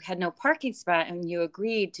 you had no parking spot and you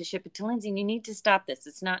agreed to ship it to Lindsay, and you need to stop this.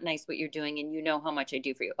 It's not nice what you're doing. And you know how much I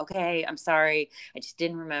do for you. Okay, I'm sorry. I just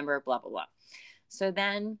didn't remember, blah, blah, blah. So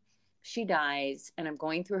then she dies, and I'm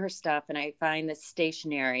going through her stuff, and I find this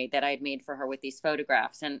stationery that I had made for her with these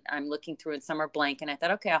photographs, and I'm looking through, and some are blank, and I thought,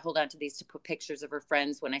 okay, I'll hold on to these to put pictures of her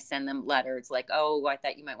friends when I send them letters, like, oh, I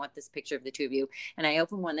thought you might want this picture of the two of you. And I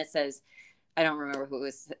open one that says, I don't remember who it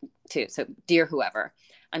was to, so dear whoever,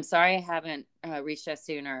 I'm sorry I haven't reached out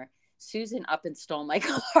sooner. Susan up and stole my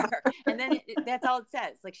car. And then that's all it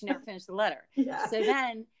says. Like, she never finished the letter. Yeah. So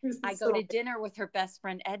then I go to dinner with her best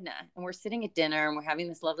friend, Edna, and we're sitting at dinner and we're having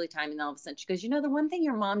this lovely time. And all of a sudden she goes, you know, the one thing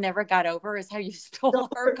your mom never got over is how you stole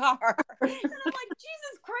her car. And I'm like,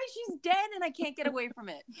 Jesus Christ, she's dead and I can't get away from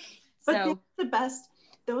it. But the best,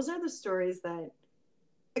 those are the stories that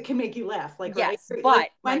can make you laugh. Like, yes, right? But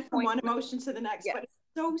like, went from one emotion to the next. Yes. But it's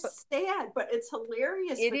so sad, but it's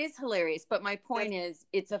hilarious. It is hilarious. But my point is,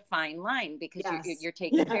 it's a fine line, because you're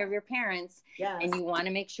taking care of your parents, and you want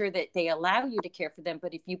to make sure that they allow you to care for them.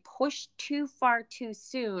 But if you push too far too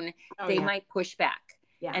soon, they might push back.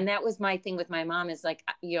 Yeah. And that was my thing with my mom, is like,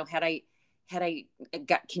 you know, had I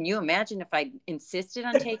can you imagine if I insisted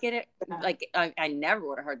on taking it? Like, I never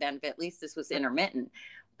would have heard that, but at least this was intermittent.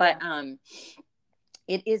 But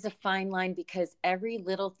it is a fine line, because every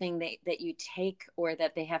little thing that you take or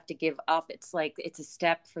that they have to give up, it's like, it's a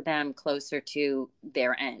step for them closer to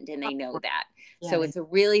their end, and they know that. Yeah. So it's a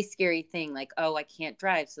really scary thing. Like, oh, I can't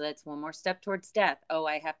drive, so that's one more step towards death. Oh,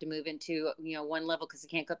 I have to move into, you know, one level because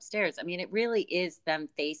I can't go upstairs. I mean, it really is them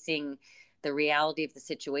facing the reality of the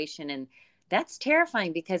situation, and that's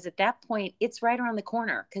terrifying, because at that point it's right around the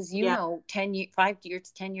corner, because you know, 5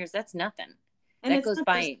 years, 10 years, that's nothing. And that goes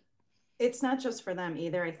by. It's not just for them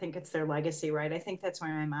either. I think it's their legacy, right? I think that's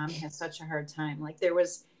why my mom had such a hard time. Like, there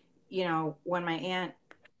was, you know, when my aunt,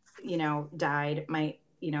 you know, died, my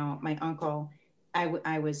uncle,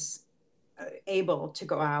 I was able to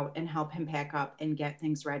go out and help him pack up and get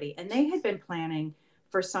things ready. And they had been planning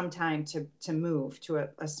for some time to move to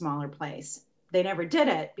a smaller place. They never did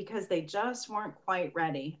it because they just weren't quite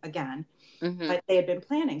ready again. Mm-hmm. But they had been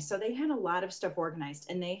planning. So they had a lot of stuff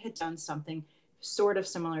organized, and they had done something sort of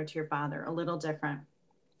similar to your father, a little different.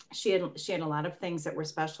 She had a lot of things that were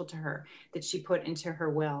special to her that she put into her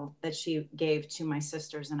will that she gave to my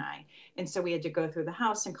sisters and I. And so we had to go through the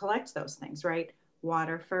house and collect those things, right?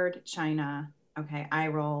 Waterford, china, okay, eye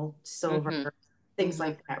roll, silver, things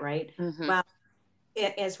like that, right? Well,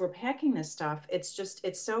 as we're packing this stuff, it's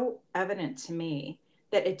so evident to me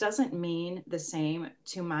that it doesn't mean the same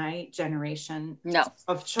to my generation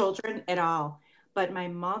of children at all. But my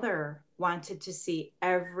mother wanted to see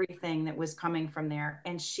everything that was coming from there.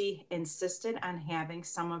 And she insisted on having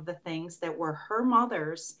some of the things that were her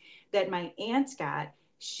mother's that my aunt got.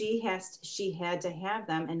 She had to have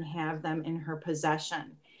them and have them in her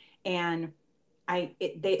possession. And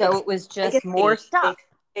it was just more stuff.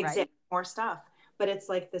 Exactly, more stuff. But it's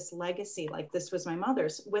like this legacy, like this was my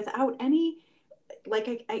mother's, without any,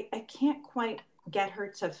 like, I can't quite get her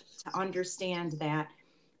to understand that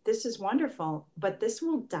this is wonderful, but this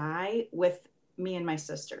will die with me and my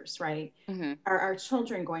sisters, right? Mm-hmm. Are our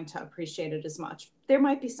children going to appreciate it as much? There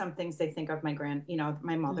might be some things they think of my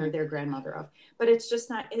mother, their grandmother of, but it's just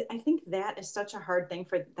not, I think that is such a hard thing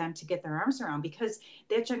for them to get their arms around, because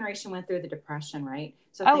that generation went through the Depression, right?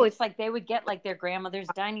 So it's like they would get like their grandmother's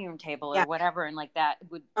dining room table or whatever. And like that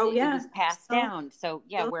would, it was passed down. So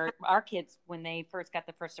where our kids, when they first got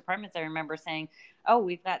the first apartments, I remember saying, oh,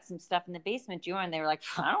 we've got some stuff in the basement, and they were like,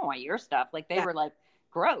 I don't want your stuff. Like they were like,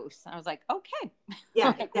 gross. I was like, okay, Yeah,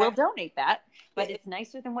 like, exactly. we'll donate that, but it's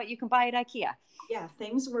nicer than what you can buy at IKEA. Yeah,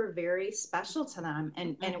 things were very special to them,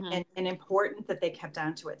 Mm-hmm. and important that they kept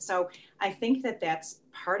on to it. So I think that that's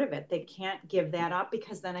part of it. They can't give that up,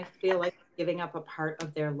 because then I feel like giving up a part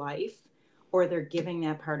of their life, or they're giving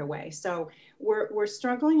that part away. So we're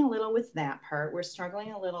struggling a little with that part. We're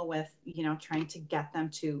struggling a little with, trying to get them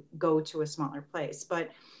to go to a smaller place.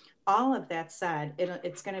 But all of that said,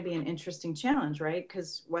 it's going to be an interesting challenge, right?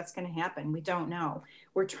 Because what's going to happen? We don't know.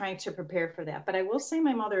 We're trying to prepare for that. But I will say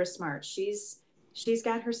my mother is smart. She's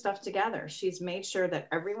got her stuff together. She's made sure that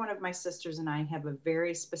every one of my sisters and I have a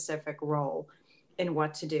very specific role in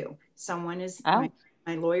what to do. Someone is Oh,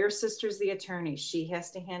 my lawyer sister's the attorney. She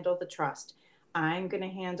has to handle the trust. I'm going to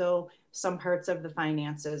handle some parts of the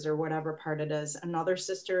finances, or whatever part it is. Another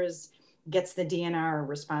sister gets the DNR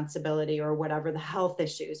responsibility, or whatever, the health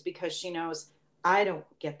issues, because she knows I don't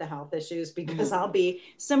get the health issues, because mm-hmm. I'll be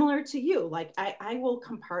similar to you. Like I will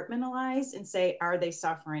compartmentalize and say, are they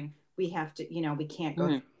suffering? We have to, we can't go.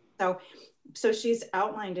 Mm-hmm. So she's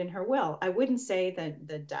outlined in her will. I wouldn't say that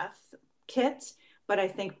the death kit, but I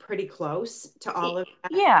think pretty close to all of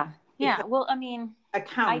that, Yeah. because Yeah. Well, I mean, I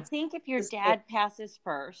accounts. think if your dad passes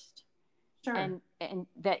first, Sure. and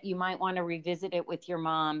that you might want to revisit it with your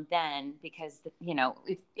mom then, because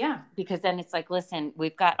Yeah. because then it's like, listen,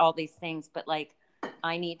 we've got all these things, but like,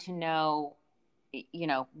 I need to know,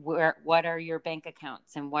 what are your bank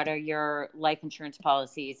accounts, and what are your life insurance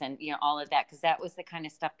policies, and all of that, because that was the kind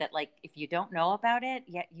of stuff that, like, if you don't know about it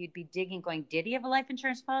yet, you'd be digging, going, did he have a life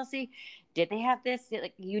insurance policy, did they have this,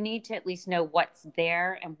 like, you need to at least know what's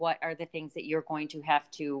there, and what are the things that you're going to have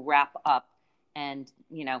to wrap up and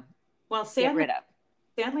Well, get rid of.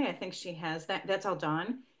 sadly, I think she has that. That's all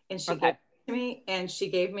done, and she gave Okay. it to me, and she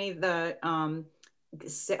gave me the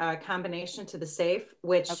combination to the safe,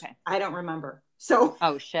 which Okay. I don't remember. So,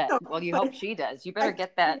 Oh shit. so Well, you but hope she does. You better I,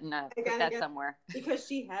 get that and I put gotta that get, somewhere. because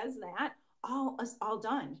she has that all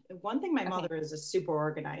done. One thing, my Okay. mother is a super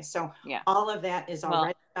organized, so Yeah. all of that is Well,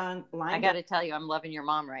 already done, I lined got up. to tell you, I'm loving your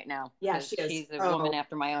mom right now, Yeah, because she is. she's a woman Oh,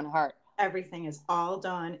 after my own heart. everything is all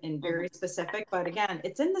done and Mm-hmm. very specific. But again,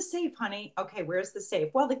 it's in the safe, honey. Okay, where's the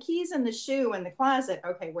safe? Well, the keys in the shoe in the closet.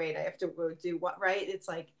 Okay, wait, I have to go do what, right? It's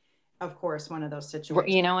like, of course, one of those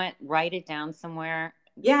situations. You know what? Write it down somewhere,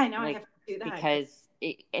 Yeah, I know, I like, have to do that. because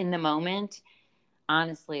in the moment,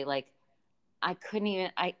 honestly, like, I couldn't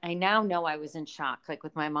even, I now know I was in shock. Like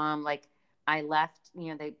with my mom, like, I left,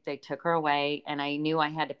 they took her away, and I knew I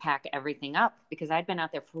had to pack everything up, because I'd been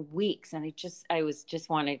out there for weeks, and I was just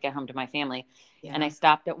wanted to get home to my family. And I Yeah.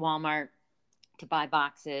 stopped at Walmart to buy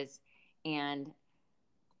boxes, and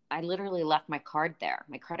I literally left my card there,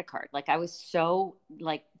 my credit card. Like, I was so,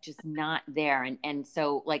 like, just not there. And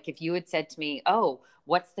so, like, if you had said to me, oh,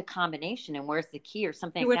 what's the combination and where's the key or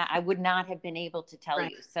something You like would, that, I would not have been able to tell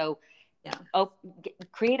right. you. So, Yeah.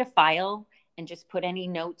 create a file and just put any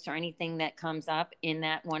notes or anything that comes up in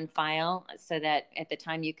that one file, so that at the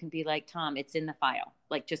time you can be like, Tom, it's in the file.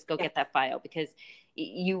 Like, just go Yeah. get that file, because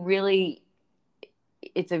you really,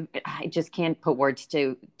 I just can't put words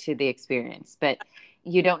to the experience, but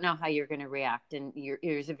you don't know how you're going to react, and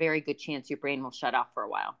there's a very good chance your brain will shut off for a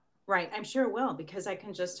while. Right. I'm sure it will, because I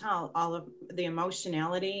can just tell all of the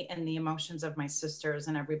emotionality and the emotions of my sisters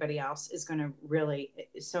and everybody else is going to really.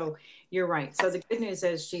 So you're right. So the good news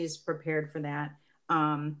is she's prepared for that.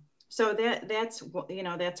 So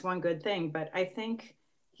that's one good thing. But I think,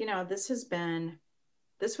 this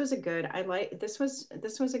was a good, this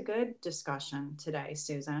was a good discussion today,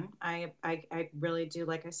 Susan. I really do.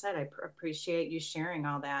 Like I said, I appreciate you sharing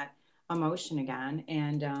all that emotion again.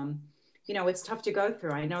 And, it's tough to go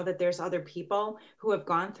through. I know that there's other people who have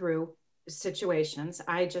gone through situations.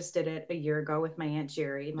 I just did it a year ago with my Aunt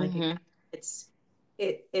Jerry. Like, Mm-hmm.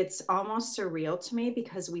 it's almost surreal to me,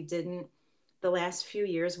 because the last few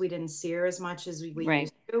years, we didn't see her as much as we Right.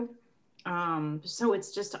 used to. So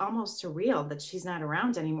it's just almost surreal that she's not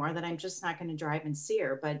around anymore, that I'm just not going to drive and see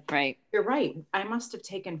her. But Right. you're right. I must have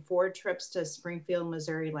taken 4 trips to Springfield,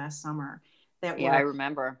 Missouri last summer that Yeah, I were,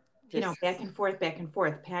 remember. Just back and forth,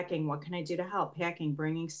 packing. What can I do to help? Packing,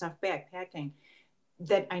 bringing stuff back, packing.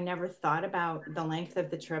 That I never thought about the length of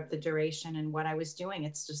the trip, the duration, and what I was doing.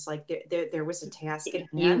 It's just like there was a task at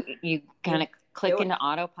hand. you kind of click into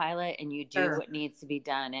autopilot, and you do Sure. what needs to be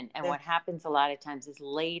done. And That what happens a lot of times is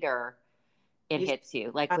later it you, hits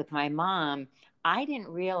you. Like with my mom, I didn't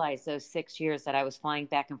realize those 6 years that I was flying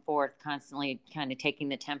back and forth, constantly kind of taking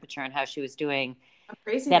the temperature on how she was doing, I'm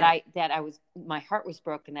crazy that I was, my heart was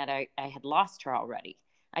broken, that I had lost her already.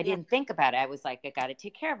 I Yeah. didn't think about it. I was like, I got to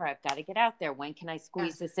take care of her. I've got to get out there. When can I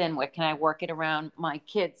squeeze Yeah. this in? What can I work it around my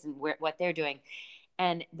kids and what they're doing?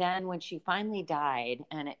 And then when she finally died,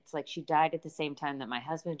 and it's like she died at the same time that my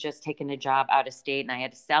husband had just taken a job out of state, and I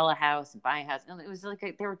had to sell a house and buy a house. And it was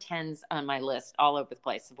like there were tens on my list all over the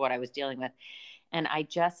place of what I was dealing with. And I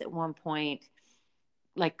just at one point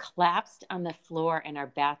like collapsed on the floor in our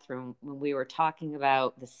bathroom when we were talking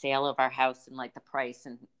about the sale of our house and like the price,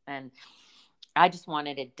 and I just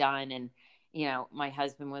wanted it done. And my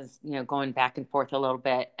husband was going back and forth a little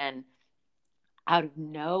bit, and out of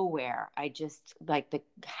nowhere I just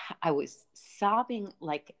I was sobbing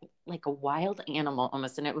like a wild animal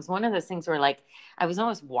almost. And it was one of those things where like I was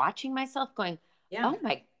almost watching myself going, oh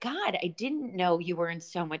my God, I didn't know you were in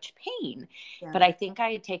so much pain. Yeah. But I think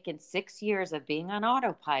I had taken 6 years of being on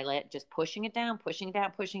autopilot, just pushing it down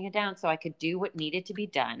so I could do what needed to be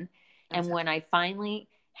done. Exactly. And when I finally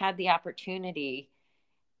had the opportunity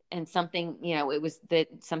and something, it was that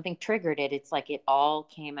something triggered it. It's like it all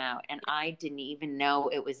came out and I didn't even know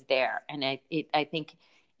it was there. And I think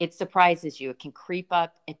it surprises you. It can creep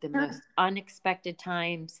up at the most unexpected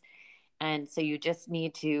times. And so you just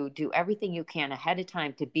need to do everything you can ahead of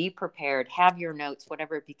time to be prepared, have your notes,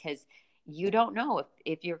 whatever, because you don't know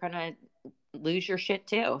if you're going to lose your shit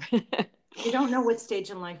too. You don't know what stage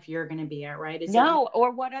in life you're going to be at, right?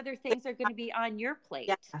 Or what other things are going to be on your plate.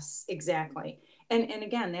 Yes, exactly. And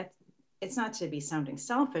again, it's not to be sounding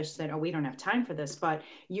selfish that, we don't have time for this, but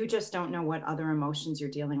you just don't know what other emotions you're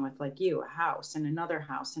dealing with, like a house and another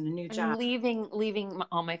house and a new job. And leaving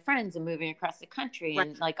all my friends and moving across the country. Right.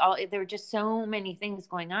 And there were just so many things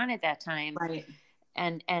going on at that time. Right.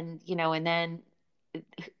 And then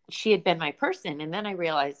she had been my person. And then I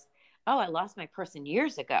realized, I lost my person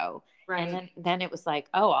years ago. Right. And then it was like,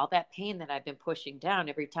 all that pain that I've been pushing down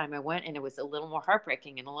every time I went, and it was a little more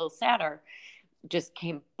heartbreaking and a little sadder, just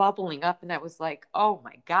came bubbling up. And I was like, oh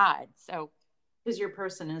my God. So because your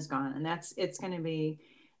person is gone, and it's going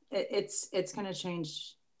to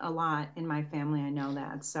change a lot in my family. I know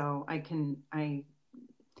that. So I think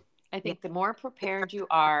the more prepared you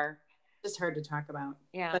are, just hard to talk about.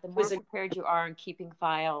 Yeah. But the more prepared you are in keeping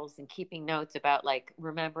files and keeping notes about like,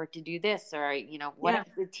 remember to do this, or, whatever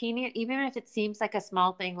the teeny, even if it seems like a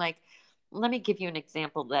small thing, like, let me give you an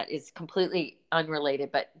example that is completely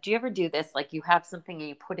unrelated, but do you ever do this? Like you have something and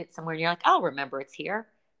you put it somewhere and you're like, I'll remember it's here.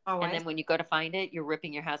 And then when you go to find it, you're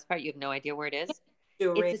ripping your house apart. You have no idea where it is.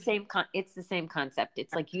 It's the same concept.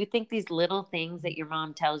 It's like you think these little things that your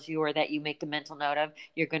mom tells you or that you make a mental note of,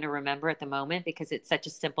 you're going to remember at the moment because it's such a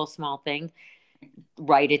simple, small thing.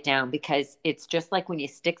 Write it down, because it's just like when you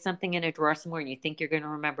stick something in a drawer somewhere and you think you're going to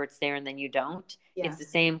remember it's there and then you don't. Yeah. It's the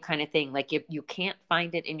same kind of thing. Like if you can't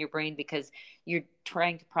find it in your brain because you're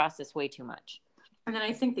trying to process way too much. And then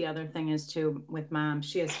I think the other thing is too, with mom,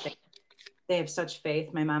 she has faith. They have such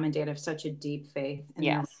faith. My mom and dad have such a deep faith in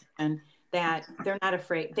their religion that they're not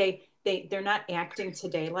afraid. They're not acting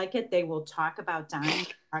today like it. They will talk about dying,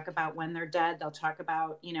 talk about when they're dead. They'll talk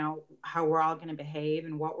about, how we're all going to behave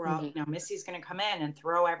and what we're all, Missy's going to come in and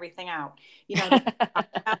throw everything out.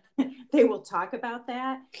 They will talk about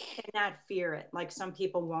that and not fear it. Like some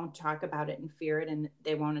people won't talk about it and fear it and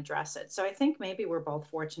they won't address it. So I think maybe we're both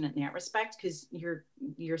fortunate in that respect, because your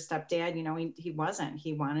stepdad, he wasn't.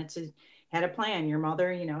 He had a plan. Your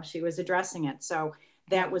mother, she was addressing it. So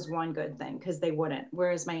that was one good thing, because they wouldn't.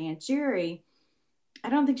 Whereas my Aunt Jerry, I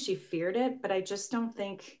don't think she feared it, but I just don't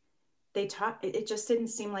think they talked. It just didn't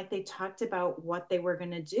seem like they talked about what they were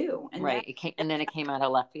going to do. And then it came out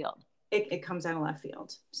of left field. It comes out of left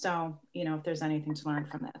field. So, if there's anything to learn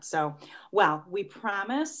from that. So, well, we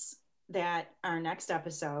promise that our next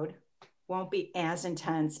episode won't be as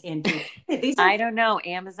intense and deep. I don't know.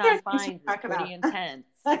 Amazon finds it's pretty intense.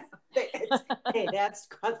 Hey, that's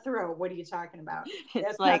cutthroat. What are you talking about?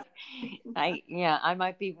 It's like, I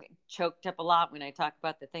might be choked up a lot when I talk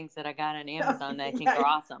about the things that I got on Amazon that I think are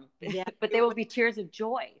awesome. Yeah. But they will be tears of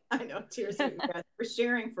joy. I know, tears of joy. We're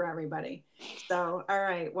sharing for everybody. So, all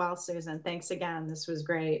right. Well, Susan, thanks again. This was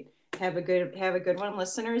great. Have a good one.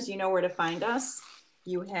 Listeners, you know where to find us.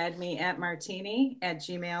 You had me at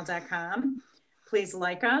martini@gmail.com. Please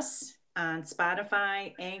like us on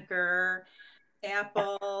Spotify, Anchor,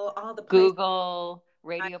 Apple, all the places. Google,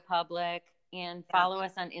 Radio Public, and follow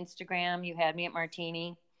us on Instagram. You had me at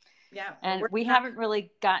Martini. Yeah. And we haven't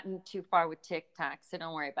really gotten too far with TikTok, so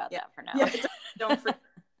don't worry about that for now. Yeah, don't forget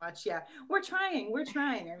much. Yeah. We're trying.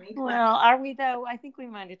 I mean, well, are we though? I think we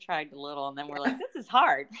might have tried a little and then we're like, this is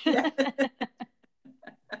hard.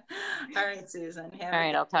 All right, Susan. All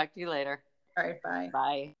right, I'll talk to you later. All right, bye.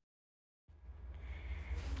 Bye.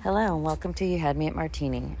 Hello, and welcome to You Had Me at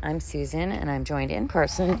Martini. I'm Susan, and I'm joined in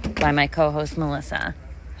person by my co-host, Melissa.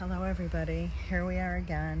 Hello, everybody. Here we are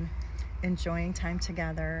again, enjoying time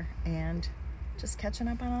together and just catching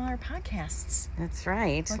up on all our podcasts. That's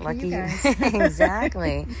right. Lucky you guys.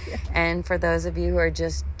 Exactly. Yeah. And for those of you who are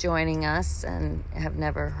just joining us and have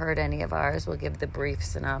never heard any of ours, we'll give the brief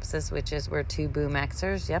synopsis, which is we're two Boom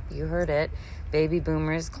Xers. Yep, you heard it. Baby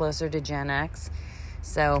boomers closer to Gen X.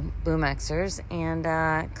 So, Boom Xers. And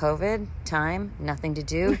COVID, time, nothing to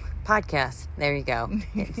do, podcast. There you go.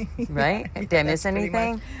 Right? Did I miss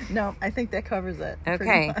anything? No, I think that covers it.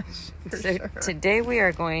 Okay. For So sure. today we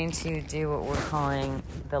are going to do what we're calling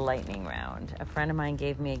the lightning round. A friend of mine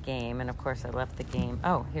gave me a game, and of course I left the game.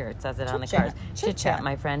 Oh, here, it says it on the Chit-chat. cards. Chit-chat. Chit-chat.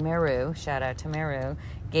 My friend Meru, shout out to Meru,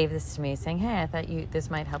 gave this to me saying, hey, I thought this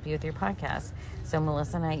might help you with your podcast. So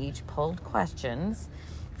Melissa and I each pulled questions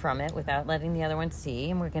from it without letting the other one see,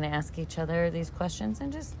 and we're going to ask each other these questions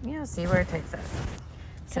and just, see where it takes us.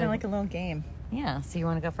 Kind of like a little game. Yeah, so you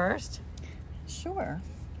want to go first? Sure.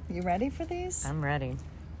 You ready for these? I'm ready.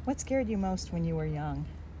 What scared you most when you were young?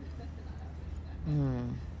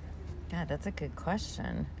 God, that's a good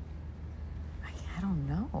question. I don't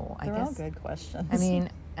know. They're I guess all good questions. I mean,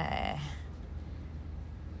 I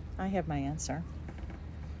have my answer.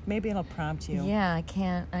 Maybe it'll prompt you. yeah, I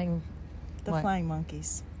can't. The what? flying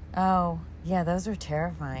monkeys. Oh, yeah, those are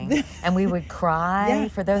terrifying. And we would cry. Yeah,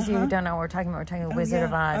 For those of you who don't know what we're talking about, Wizard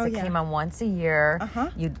of Oz. It came on once a year.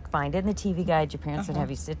 You'd find it in the TV guide. Your parents would have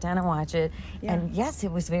you sit down and watch it. Yeah. And yes,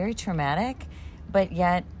 it was very traumatic. But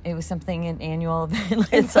yet, it was something an annual event.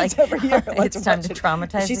 It's like, every year. it's time to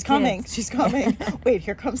traumatize She's the coming. kids. She's coming. Wait,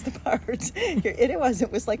 here comes the part.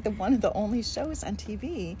 It was like one of the only shows on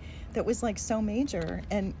TV that was like so major,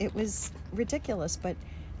 and it was ridiculous. But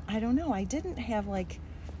I don't know. I didn't have like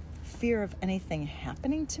fear of anything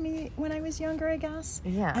happening to me when I was younger, I guess.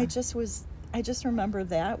 Yeah. I just remember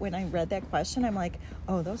that when I read that question, I'm like,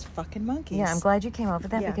 oh, those fucking monkeys. Yeah, I'm glad you came up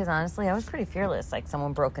with that Yeah. because honestly, I was pretty fearless. Like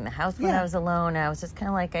someone broke in the house when Yeah. I was alone. I was just kind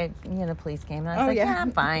of like, police came and I was Oh, like, yeah.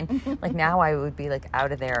 I'm fine. Like now I would be like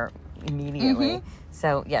out of there immediately.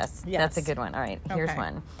 So yes, that's a good one. All right, here's Okay.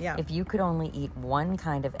 one. Yeah. If you could only eat one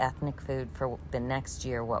kind of ethnic food for the next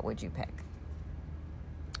year, what would you pick?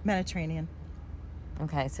 Mediterranean.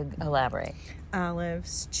 Okay, so elaborate.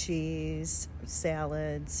 Olives, cheese,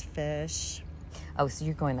 salads, fish. Oh, so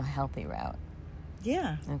you're going the healthy route.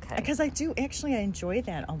 Yeah. Okay. Because I enjoy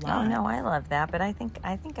that a lot. Oh no, I love that, but I think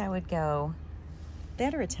I would go.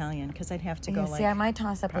 That or Italian, because I'd have to go See, my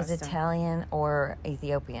toss-up is pasta. Italian or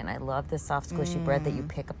Ethiopian. I love the soft, squishy bread that you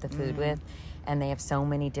pick up the food with, and they have so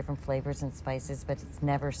many different flavors and spices, but it's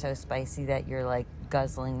never so spicy that you're, like,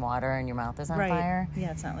 guzzling water and your mouth is on fire. Yeah,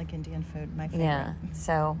 it's not like Indian food, my favorite. Yeah,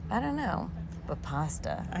 so, I don't know, but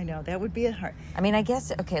pasta. I know, that would be a hard... I mean, I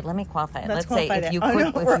guess, okay, let me qualify it. Let's say qualify if that. you, Oh, no,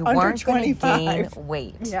 if we're you under weren't going to 25. gain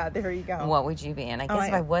weight, Yeah, there you go. what would you be? And I guess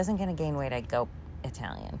if I wasn't going to gain weight, I'd go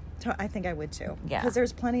Italian. I think I would too. Yeah. Because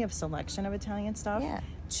there's plenty of selection of Italian stuff. Yeah.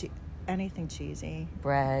 Anything cheesy.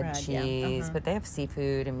 Bread, yeah, cheese, but they have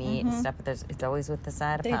seafood and meat and stuff, but it's always with the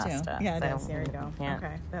side of They pasta. do. Yeah, it so is. There you go. can't-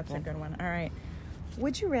 Okay, that's a good one. All right.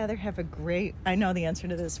 Would you rather have a great... I know the answer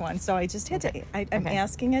to this one, so I just had to... I'm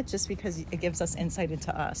asking it just because it gives us insight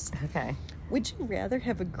into us. Okay. Would you rather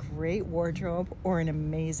have a great wardrobe or an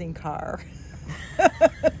amazing car?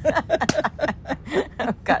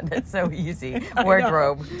 Oh God, that's so easy. I know.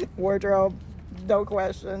 Wardrobe. Wardrobe, no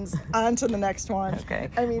questions. On to the next one. Okay.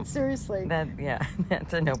 I mean, seriously.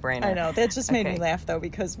 That's a no-brainer. I know. That just made me Okay. laugh, though,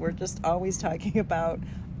 because we're just always talking about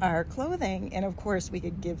our clothing. And, of course, we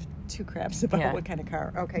could give two craps about what kind of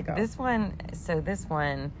car. Okay, go. This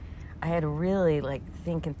one, I had to really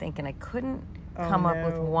think and I couldn't come up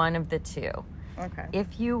with one of the two. Okay.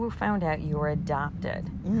 If you found out you were adopted,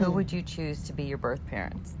 who would you choose to be your birth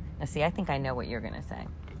parents? Now, see, I think I know what you're going to say.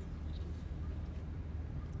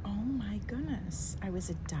 Oh, my goodness. I was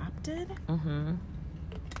adopted? Mm-hmm.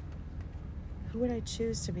 Who would I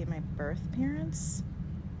choose to be my birth parents?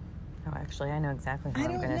 Oh, actually, I know exactly who I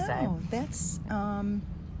I'm don't going to say. know. That's, Do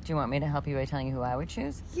you want me to help you by telling you who I would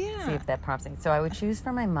choose? Yeah. See if that prompts me. So I would choose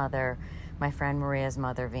for my mother, my friend Maria's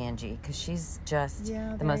mother, Vanjie, because she's just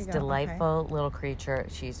Yeah, the there most you go. delightful little creature.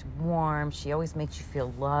 She's warm. She always makes you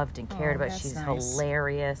feel loved and cared about. that's She's nice.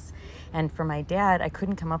 hilarious. And for my dad, I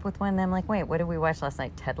couldn't come up with one. And I'm like, wait, what did we watch last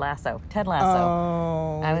night? Ted Lasso. Ted Lasso.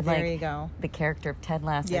 oh, I would there like you go. the character of Ted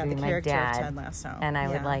Lasso Yeah, to the be my character dad. of Ted Lasso. And I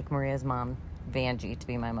would Yeah. like Maria's mom, Vanjie, to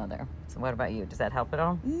be my mother. So what about you? Does that help at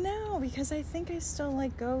all? No, because I think I still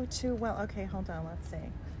go to, well, okay, hold on, let's see.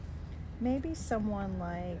 Maybe someone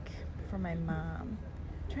for my mom.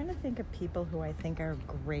 I'm trying to think of people who I think are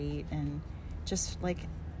great and just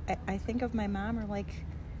I think of my mom or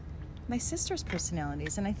my sister's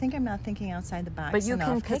personalities, and I think I'm not thinking outside the box But you enough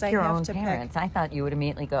can because pick I your have own to parents. I thought you would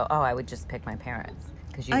immediately go, oh, I would just pick my parents.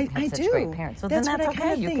 because you I have such do. great parents. So That's then what that's I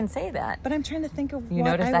kinda okay. You think. can say that. But I'm trying to think of You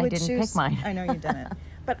what notice I I would didn't choose. pick mine. I know you didn't.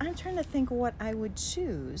 But I'm trying to think what I would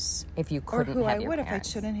choose. If you Or couldn't who have I your would if I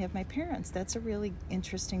parents. shouldn't have my parents. That's a really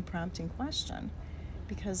interesting, prompting question.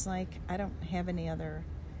 Because, like, I don't have any other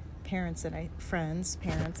parents that parents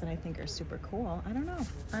that I think are super cool. I don't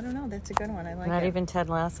know. That's a good one. I like Not it. even Ted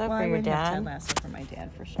Lasso Well, for I your wouldn't have dad? Ted Lasso for my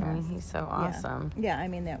dad, for sure. I mean, he's so awesome. Yeah, I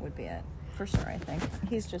mean, that would be it. For sure, I think.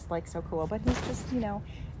 He's just, like, so cool. But he's just,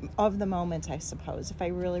 of the moment, I suppose. If I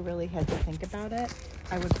really, really had to think about it,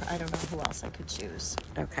 I don't know who else I could choose.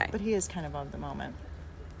 Okay. But he is kind of the moment.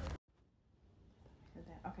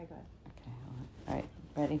 Okay, go ahead. Okay, hold on. All right,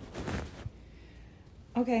 ready?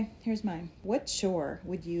 Okay, here's mine. What chore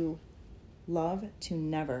would you love to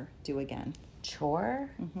never do again? Chore?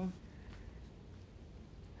 Mm-hmm.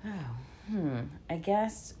 I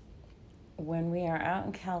guess when we are out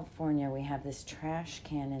in California, we have this trash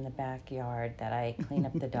can in the backyard that I clean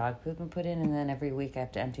up the dog poop and put in, and then every week I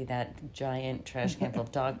have to empty that giant trash can full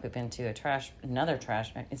of dog poop into another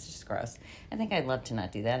trash bag. It's just gross. I think I'd love to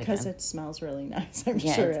not do that again. Because it smells really nice, I'm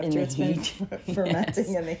Yeah, sure, it's in after the it's been heat. fermenting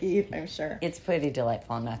Yes. in the heat, I'm sure. It's pretty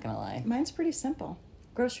delightful, I'm not going to lie. Mine's pretty simple.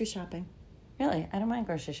 Grocery shopping. Really? I don't mind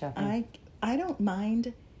grocery shopping. I don't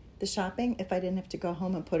mind the shopping if I didn't have to go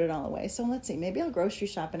home and put it all away. So let's see, maybe I'll grocery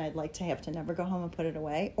shop and I'd like to have to never go home and put it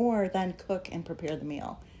away, or then cook and prepare the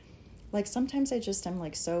meal. Like sometimes I'm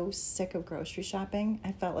like so sick of grocery shopping.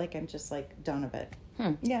 I felt like I'm just like done of it.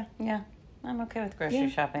 Yeah. Yeah, I'm okay with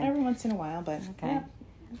grocery shopping. Every once in a while, but Okay. yeah,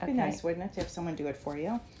 it'd be Okay. nice, wouldn't it, to have someone do it for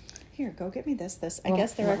you? Here, go get me this. I Well,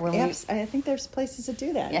 guess there are when we- apps. I think there's places that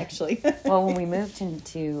do that, Yeah. actually. Well, when we moved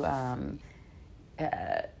into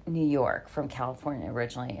New York from California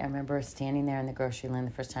originally, I remember standing there in the grocery line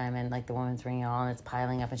the first time, and like the woman's ringing all, and it's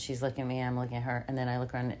piling up, and she's looking at me, I'm looking at her, and then I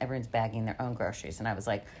look around, and everyone's bagging their own groceries, and I was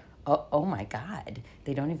like, oh my God,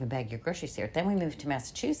 they don't even bag your groceries here. Then we moved to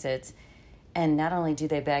Massachusetts, and not only do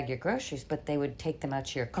they bag your groceries, but they would take them out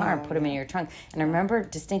to your car and put them in your trunk. And I remember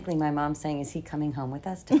distinctly my mom saying, is he coming home with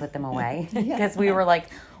us to put them away? Because we were like,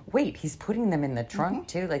 wait, he's putting them in the trunk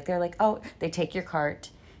too? Like, they're like, oh, they take your cart.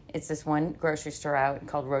 It's this one grocery store out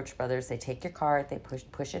called Roach Brothers. They take your cart, they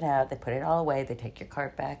push it out, they put it all away, they take your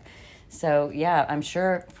cart back. So, yeah, I'm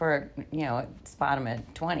sure for, spot them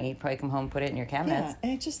at 20, you'd probably come home, put it in your cabinets. Yeah,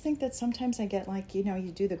 and I just think that sometimes I get like, you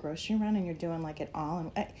do the grocery run and you're doing like it all.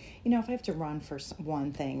 And, if I have to run for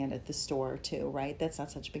one thing and at the store too, right? That's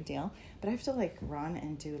not such a big deal. But I have to like run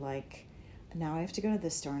and do like, now I have to go to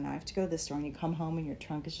this store, now I have to go to this store, and you come home and your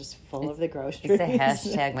trunk is just full of the groceries. It's a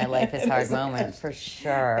hashtag my life is hard moment for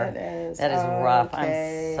sure. It is. That is rough.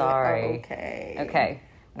 Okay. I'm sorry. Okay.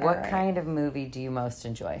 What kind of movie do you most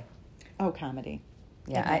enjoy? Oh, comedy.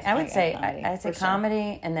 Yeah, I would say comedy, I'd say for sure.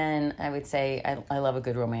 comedy, and then I would say I love a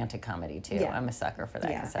good romantic comedy too. Yeah. I'm a sucker for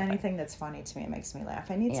that. Yeah, anything that's funny to me, it makes me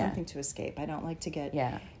laugh. I need something to escape. I don't like to get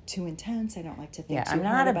too intense. I don't like to think too I'm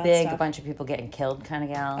hard not a about big stuff. bunch of people getting killed kind of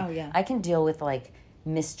gal. Oh, yeah. I can deal with like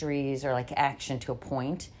mysteries or like action to a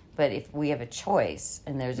point, but if we have a choice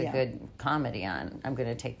and there's a good comedy on, I'm going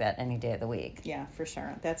to take that any day of the week. Yeah, for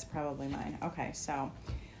sure. That's probably mine. Okay, so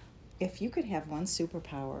if you could have one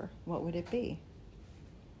superpower, what would it be?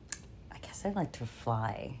 I guess I'd like to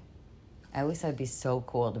fly. I always thought it'd be so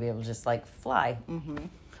cool to be able to just like fly. Mm-hmm.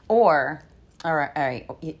 Or, all right.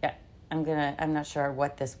 I'm not sure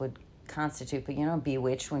what this would constitute, but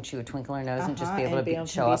Bewitched, when she would twinkle her nose and just be able to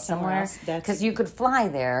show up somewhere. Because you could fly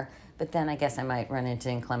there, but then I guess I might run into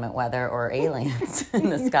inclement weather or aliens in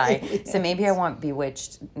the sky. Yes. So maybe I want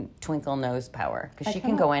Bewitched twinkle nose power, because she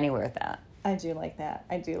can go anywhere with that. I do like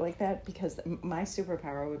that because my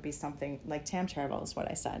superpower would be something like time travel is what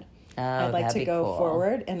I said. Oh, I'd like to go cool.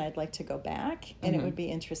 forward and I'd like to go back, and it would be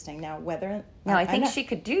interesting. Now, whether... No, I think she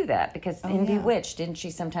could do that, because in Bewitched, didn't she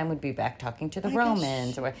sometime would be back talking to the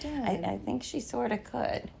Romans? Or I think she sort of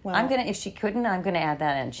could. Well, if she couldn't, I'm going to add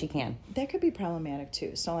that in. She can. That could be problematic,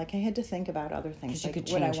 too. So, like, I had to think about other things. Like, you could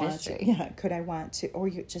change history. Could I want to... Or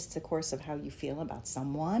just the course of how you feel about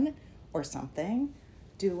someone or something.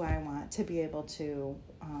 Do I want to be able to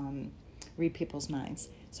read people's minds?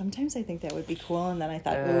 Sometimes I think that would be cool, and then I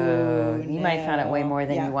thought, you might find out way more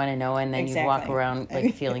than you want to know, and then you walk around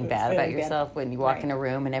like feeling bad about yourself when you walk in a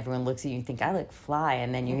room and everyone looks at you and think, I look fly,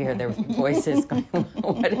 and then you hear their voices going,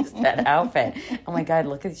 what is that outfit? Oh my God,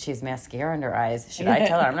 look at, she has mascara under her eyes. Should I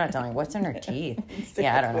tell her? I'm not telling her. What's in her teeth? Exactly.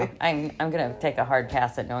 Yeah, I don't know. I'm going to take a hard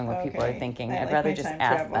pass at knowing what people are thinking. I'd rather just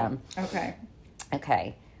ask them.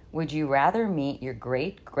 Okay. Would you rather meet your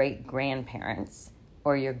great-great-grandparents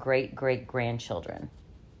or your great-great-grandchildren?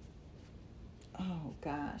 Oh,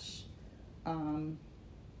 gosh.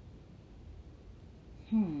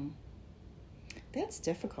 That's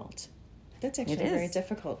difficult. That's actually It is. very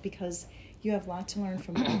difficult because you have a lot to learn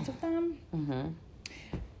from both of them. Mm-hmm.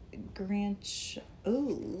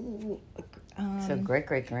 So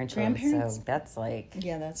great-great-grandchildren. Grandparents? So that's like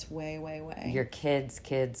Yeah, that's way. your kids,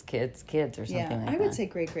 or something Yeah, like that. I would say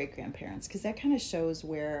great-great-grandparents because that kind of shows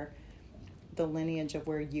where the lineage of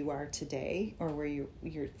where you are today or where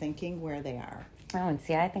you're thinking where they are. Oh, and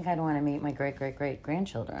see, I think I'd want to meet my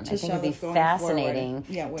great-great-great-grandchildren. I To think show it'd be them going fascinating forward.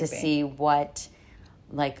 Yeah, it would to be. see what,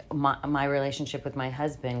 like, my relationship with my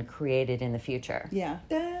husband created in the future. Yeah,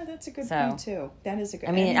 that's a good So, point too. That is a good.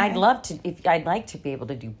 I mean, I'd like to be able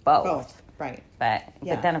to do both. Right. But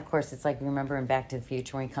Yeah. then, of course, it's like, remember in Back to the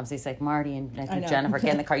Future when he comes, he's like, Marty and I I think know. Jennifer,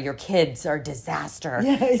 get in the car. Your kids are a disaster.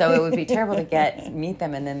 Yeah. So it would be terrible to meet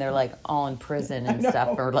them, and then they're like all in prison and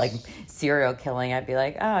stuff, or like serial killing. I'd be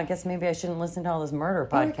like, oh, I guess maybe I shouldn't listen to all this murder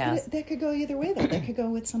podcasts. That could go either way, though. That could go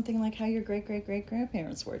with something like how your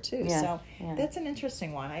great-great-great-grandparents were, too. Yeah, So yeah. that's an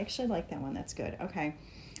interesting one. I actually like that one. That's good. Okay.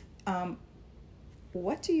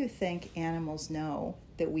 What do you think animals know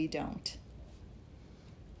that we don't?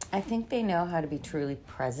 I think they know how to be truly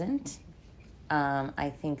present.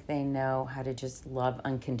 I think they know how to just love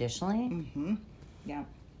unconditionally. Mm-hmm.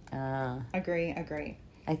 Yeah. Agree.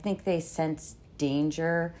 I think they sense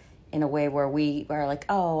danger in a way where we are like,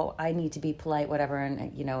 oh, I need to be polite, whatever,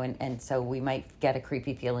 and so we might get a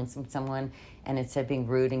creepy feeling from someone, and instead of being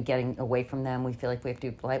rude and getting away from them, we feel like we have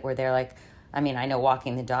to be polite, where they're like, I mean, I know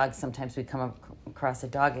walking the dog, sometimes we come across a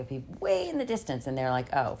dog, it'd be way in the distance, and they're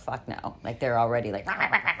like, oh, fuck no. Like, they're already like,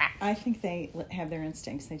 I think they have their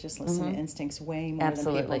instincts. They just listen to instincts way more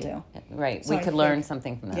absolutely. than people do. Right. So we I could learn think-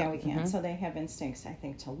 something from that. Yeah, we can. So they have instincts, I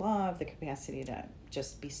think, to love, the capacity to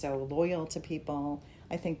just be so loyal to people.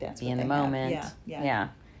 I think that's Be what in the they have. moment. Yeah.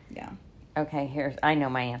 Okay, I know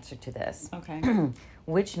my answer to this. Okay.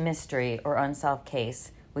 Which mystery or unsolved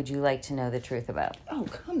case would you like to know the truth about? Oh,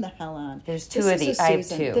 come the hell on. There's This two of is a these. I have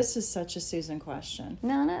Susan- two. This is such a Susan question.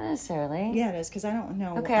 No, not necessarily. Yeah, it is, because I don't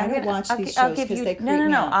know. Okay, I don't watch these shows give because you, they creep no.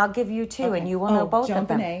 me out. I'll give you two, Okay. and you will know both John of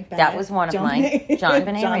them. Benet That Bennett. was one of John mine. Benet- John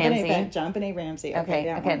Benet Ramsey. John Benet Ramsey.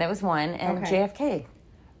 Okay, one. that was one, and Okay. JFK.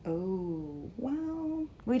 Oh, well.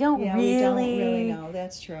 We don't Yeah, really. we don't really know.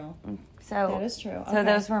 That's true. So That is true. So Okay.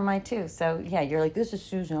 those were my two. So yeah, you're like, this is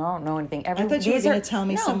Susan. I don't know anything. I thought you were going to tell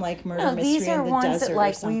me some like murder mystery these are in the ones desert that or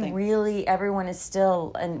like something. everyone is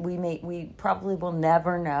still, and we probably will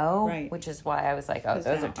never know. Right. Which is why I was like, oh,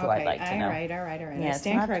 those are two I'd like to know. All right. Yeah, I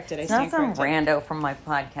stand corrected. It's not some rando from my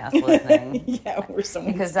podcast listening. Yeah, we're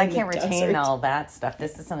someone's Because I in the can't retain desert. all that stuff.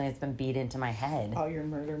 This is something that's been beat into my head. All your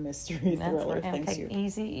murder mystery That's thriller things. okay,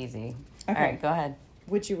 easy. Okay. All right, go ahead.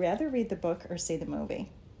 Would you rather read the book or see the movie?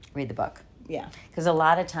 Read the book. Yeah. Because a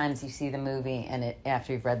lot of times you see the movie and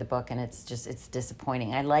after you've read the book and it's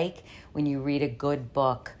disappointing. I like when you read a good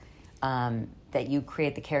book that you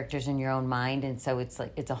create the characters in your own mind, and so it's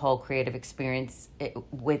a whole creative experience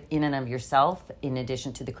in and of yourself, in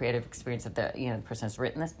addition to the creative experience of the person who's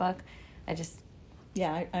written this book.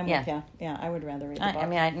 I'm with you. Yeah, I would rather read the book. I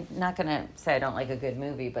mean, I'm not going to say I don't like a good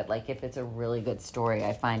movie, but like if it's a really good story,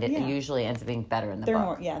 I find it usually ends up being better in the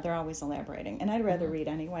book. They're always elaborating, and I'd rather read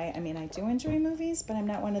anyway. I mean, I do enjoy movies, but I'm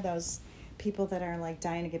not one of those people that are like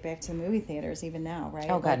dying to get back to the movie theaters even now, right?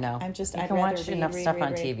 Oh God, no! I'm just you I'd can rather watch read, enough read, stuff read,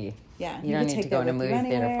 on read. TV. Yeah, you don't need to go in a movie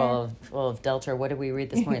theater full of Delta. What did we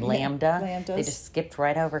read this morning? Lambda. Lambdas. They just skipped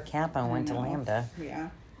right over Kappa and went to know. Lambda. Yeah,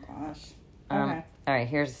 gosh. Okay. All right.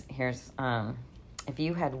 Here's if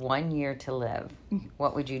you had 1 year to live,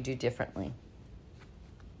 what would you do differently?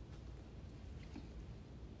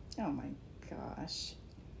 Oh my gosh.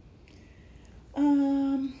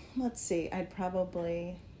 Let's see. I'd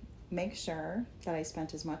probably make sure that I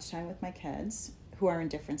spent as much time with my kids who are in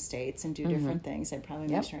different states and do different things. I'd probably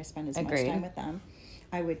make sure I spend as much time with them.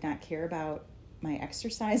 I would not care about my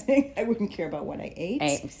exercising. I wouldn't care about what I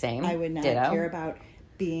ate. Same. I would not care about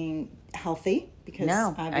being healthy because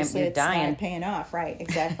obviously it's not paying off. Right,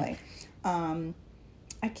 exactly.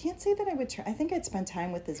 I can't say that I would try. I think I'd spend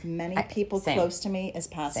time with as many people close to me as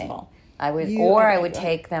possible. Same. I would, I would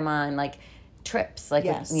take them on like trips, like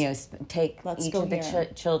take each of the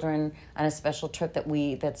children on a special trip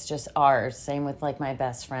that's just ours. Same with like my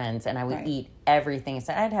best friends, and I would eat everything.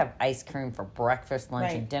 So I'd have ice cream for breakfast,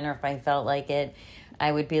 lunch, and dinner if I felt like it.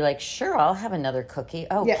 I would be like, sure, I'll have another cookie.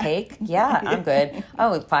 Oh, cake? Yeah, I'm good.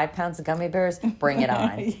 Oh, 5 pounds of gummy bears? Bring it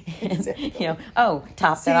on. Exactly.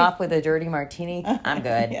 Top that off with a dirty martini? I'm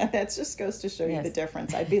good. Yeah, that just goes to show you the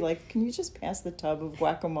difference. I'd be like, can you just pass the tub of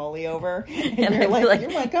guacamole over? And you're like, you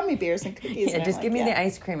want gummy bears and cookies. Yeah, just give me the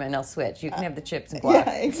ice cream and I'll switch. You can have the chips and guac.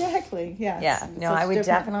 Yeah, exactly. Yeah. Yeah. No, I would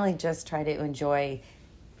definitely just try to enjoy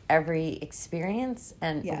every experience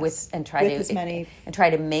and Yes. try With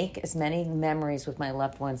to make as many memories with my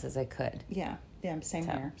loved ones as I could. Yeah, same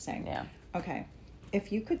here, same. Yeah. Okay,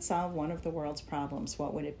 if you could solve one of the world's problems,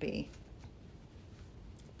 what would it be?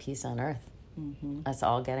 Peace on earth. Mm-hmm. Us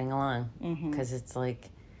all getting along. Because it's like,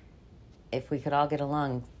 if we could all get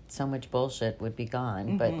along, so much bullshit would be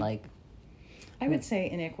gone. But like, I would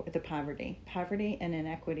say the poverty and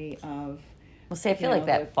inequity of. Well, see, I feel like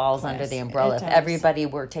that falls under the umbrella. If everybody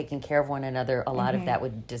were taking care of one another, a lot of that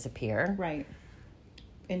would disappear. Right.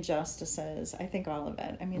 Injustices, I think all of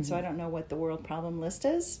it. I mean, so I don't know what the world problem list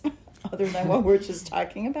is, other than what we're just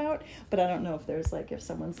talking about. But I don't know if there's like, if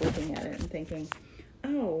someone's looking at it and thinking,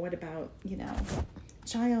 oh, what about,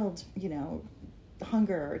 child,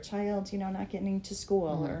 hunger, or child, not getting to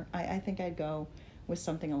school. Or I think I'd go with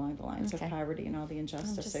something along the lines of poverty and all the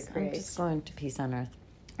injustice it creates. I'm just going to peace on earth.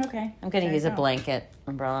 Okay. I'm going to use a blanket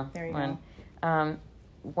umbrella. There you go.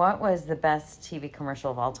 What was the best TV commercial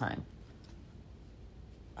of all time?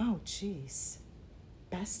 Oh, geez.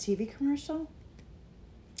 Best TV commercial?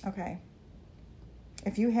 Okay.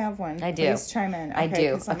 If you have one, I do. Please chime in. I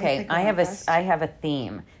do. Okay, I have a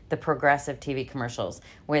theme. The progressive TV commercials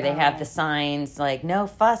where they have the signs like "No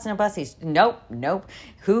fuss, no bussies." Nope.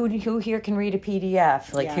 Who here can read a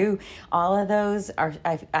PDF? Like who? All of those are.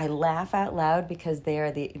 I laugh out loud because they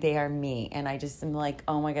are me, and I just am like,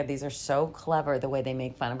 oh my god, these are so clever the way they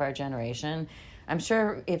make fun of our generation. I'm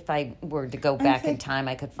sure if I were to go back in time,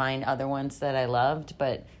 I could find other ones that I loved,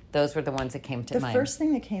 but those were the ones that came to mind. The first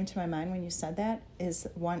thing that came to my mind when you said that is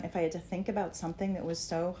one, if I had to think about something that was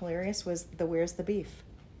so hilarious, was the "Where's the Beef?"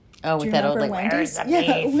 Oh, with that old, like, Wendy's? "Where's the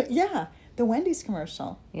beef?" Yeah, the Wendy's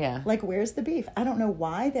commercial. Yeah. Like, "Where's the beef?" I don't know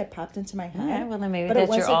why that popped into my head. Yeah, well, then maybe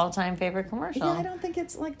that's your all-time favorite commercial. Yeah, I don't think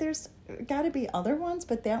it's like, there's got to be other ones,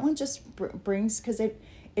 but that one just brings, because it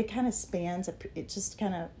kind of spans, it just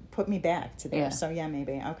kind of put me back to there. Yeah. So, yeah,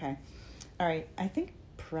 maybe. Okay. All right. I think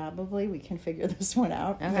probably we can figure this one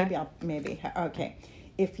out. Okay. Maybe. Okay.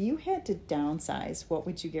 If you had to downsize, what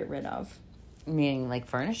would you get rid of? Meaning like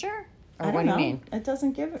furniture? Or I don't what know. do you mean? It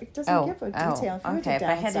doesn't give a detail. If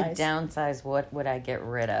I had to downsize, what would I get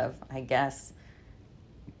rid of? I guess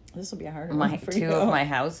this will be a harder one for you. 2 of my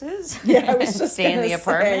houses. Yeah, I was just stay in the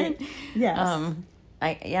apartment. Yes.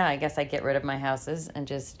 I guess I get rid of my houses and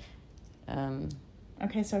just.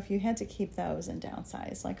 Okay, so if you had to keep those and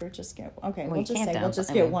downsize, like, or just get, okay, we'll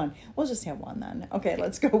just get one. We'll just have one then. Okay,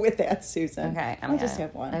 let's go with that, Susan. Okay, I'll just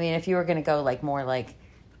have one. I mean, if you were going to go like more like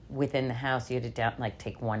within the house, you had to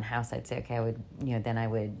take one house. I'd say, okay, I would, then I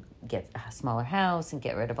would get a smaller house and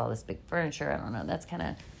get rid of all this big furniture. I don't know. That's kind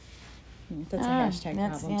of. That's a hashtag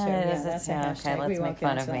problem too. Yeah, that's a hashtag. Okay, let's make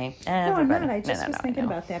fun of me. No, I'm not. I just was thinking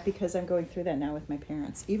about that because I'm going through that now with my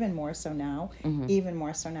parents. Even more so now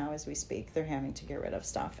as we speak, they're having to get rid of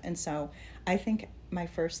stuff. And so I think my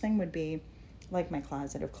first thing would be like my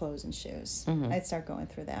closet of clothes and shoes. I'd start going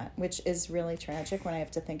through that, which is really tragic when I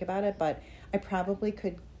have to think about it, but I probably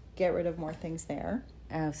could get rid of more things there.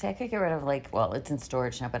 See, I could get rid of it's in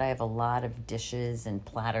storage now, but I have a lot of dishes and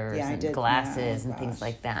platters and glasses and things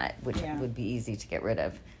like that, which would be easy to get rid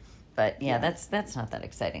of. But that's not that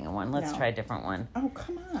exciting a one. Let's try a different one. Oh,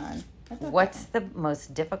 come on. What's the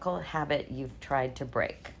most difficult habit you've tried to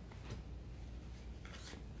break?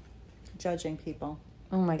 Judging people.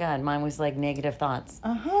 Oh my God, mine was like negative thoughts.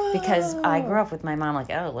 Uh-huh. Because I grew up with my mom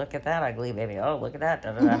like, oh, look at that ugly baby. Oh, look at that.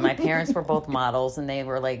 Da, da, da. My parents were both models and they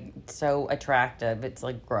were like so attractive. It's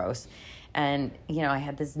like gross. And, I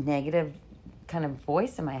had this negative kind of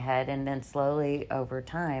voice in my head. And then slowly over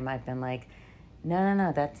time, I've been like,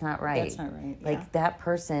 no, that's not right. That's not right. Like that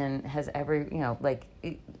person has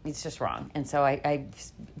it's just wrong. And so I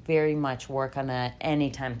very much work on that.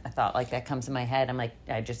 Anytime a thought like that comes in my head, I'm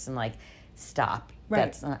like, stop. Right.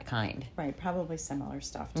 That's not kind. Right. Probably similar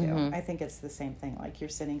stuff too. I think it's the same thing. Like you're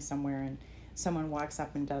sitting somewhere and someone walks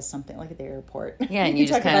up and does something like at the airport. Yeah, and you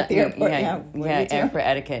just kind of the airport. For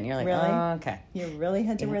etiquette, and you're like, really? Oh, okay. You really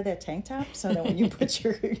had to wear that tank top so that when you put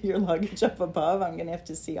your luggage up above, I'm gonna have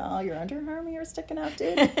to see all your underarm you're sticking out,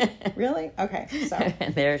 dude. Really? Okay. So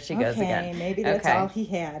there she goes again. Okay, maybe that's all he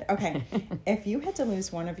had. Okay. If you had to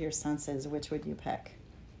lose one of your senses, which would you pick?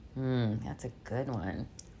 That's a good one.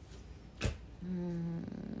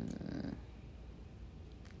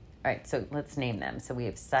 All right, so let's name them. So we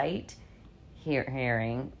have sight,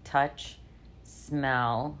 hearing, touch,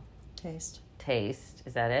 smell, taste.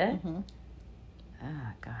 Is that it? Mm-hmm.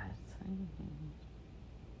 Oh, God.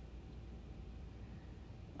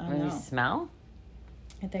 I know. Smell?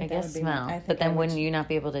 I think I that guess would be smell. But then wouldn't you not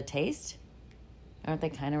be able to taste? Aren't they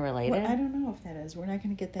kind of related? Well, I don't know if that is. We're not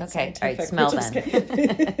going to get that Okay, scientific. all right, smell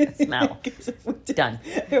then. Smell. Done.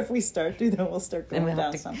 If we start to, then we'll start going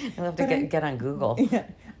down some. We'll have to get on Google. Yeah,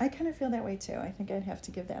 I kind of feel that way too. I think I'd have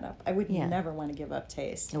to give that up. I would never want to give up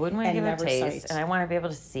taste. I wouldn't want to give up taste, sight. and I want to be able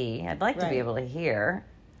to see. I'd like to be able to hear.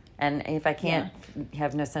 And if I can't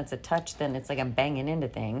have no sense of touch, then it's like I'm banging into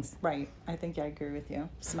things. Right. I think I agree with you.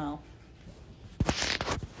 Smell.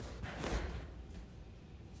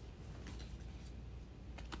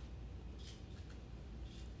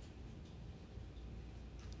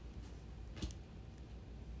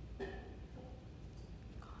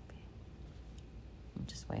 Coffee.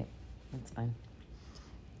 Just wait. That's fine.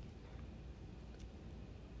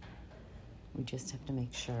 We just have to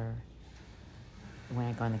make sure when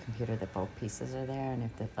I go on the computer that both pieces are there, and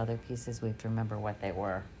if the other pieces, we have to remember what they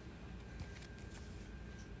were.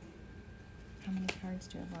 How many cards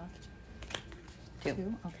do you have left? 2.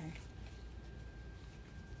 Okay.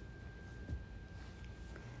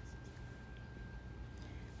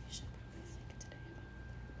 We should probably think today about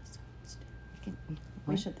other episodes too.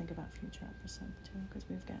 We should think about future episodes too, because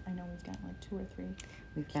we've got like 2 or 3.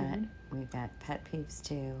 We've got pet peeves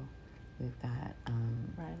too. We've got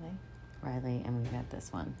Riley, and we've got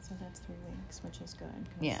this one. So that's 3 weeks, which is good.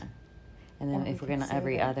 Yeah. And then if we're going to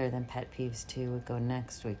every other, then pet peeves 2 would go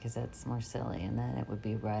next week because that's more silly. And then it would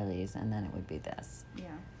be Riley's, and then it would be this. Yeah.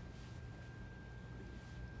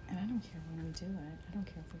 And I don't care when we do it. I don't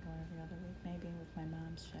care if we go every other week. Maybe with my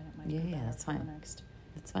mom's shit, it might be better that's for fine. the next.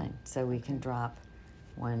 That's fine. So we can drop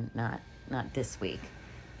one, not this week,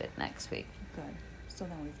 but next week. Good. So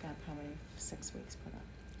then we've got probably 6 weeks put up.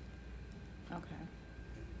 Okay.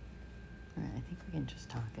 All right, I think we can just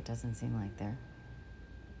talk. It doesn't seem like they're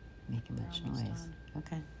making much noise. Done.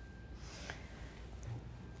 Okay.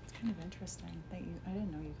 It's kind of interesting that I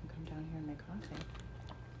didn't know you can come down here and make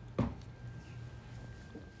coffee.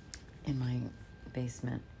 In my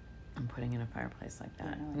basement, I'm putting in a fireplace like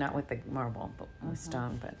that. Yeah, I like Not that. with the marble, but with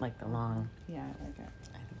stone, but like the long. Yeah, I like it.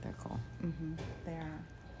 I think they're cool. Mm-hmm. They are.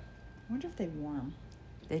 I wonder if they warm.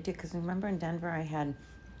 They do, because remember in Denver I had...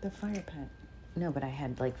 The fire pit. No, but I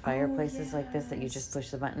had like fireplaces like this that you just push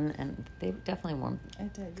the button, and they definitely warm.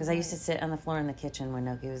 It did. Because I used to sit on the floor in the kitchen when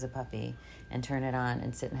Noki was a puppy and turn it on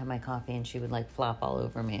and sit and have my coffee, and she would like flop all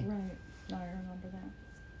over me. Right. No, I remember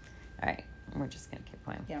that. All right, we're just going to keep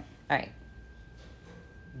going. Yeah. All right.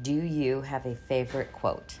 Do you have a favorite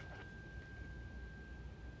quote?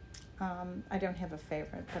 I don't have a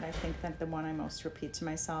favorite, but I think that the one I most repeat to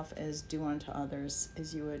myself is "Do unto others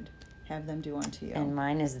as you would have them do unto you." And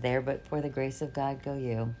mine is "There, but for the grace of God, go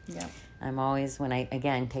you." Yeah. I'm always,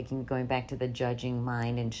 going back to the judging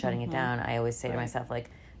mind and shutting it down, I always say to myself, like,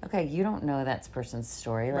 okay, you don't know that person's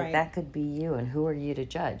story. Like, that could be you, and who are you to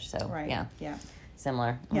judge? So, yeah.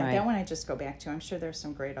 Similar. Yeah, right. That one I just go back to. I'm sure there's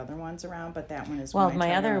some great other ones around, but that one is well, one I my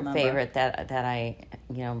try to other remember. favorite that I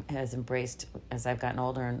has embraced as I've gotten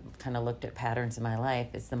older and kind of looked at patterns in my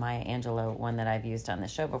life is the Maya Angelou one that I've used on the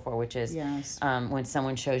show before, which is when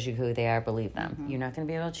someone shows you who they are, believe them. Mm-hmm. You're not going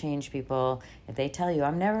to be able to change people if they tell you,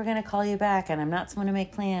 "I'm never going to call you back," and "I'm not someone to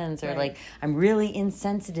make plans," or like, "I'm really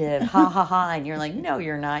insensitive," ha ha ha, and you're like, "No,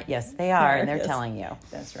 you're not." Yes, they are, and they're telling you.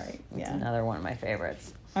 That's right. It's another one of my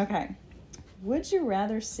favorites. Okay. Would you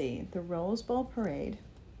rather see the Rose Bowl Parade,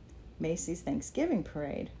 Macy's Thanksgiving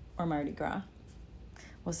Parade, or Mardi Gras?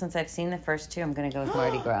 Well, since I've seen the first 2, I'm going to go with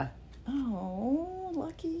Mardi Gras. Oh,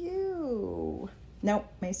 lucky you. Nope,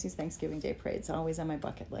 Macy's Thanksgiving Day Parade's always on my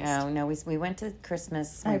bucket list. Oh, no, we went to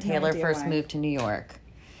Christmas when Taylor first moved to New York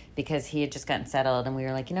because he had just gotten settled, and we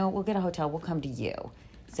were like, we'll get a hotel, we'll come to you.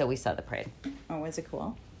 So we saw the parade. Oh, is it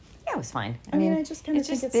cool? Yeah, it was fine. I mean, I just kind of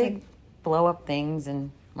think it's big like... blow-up things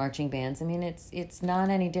and marching bands. I mean, it's not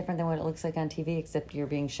any different than what it looks like on TV, except you're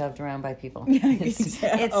being shoved around by people.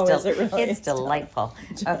 It's delightful.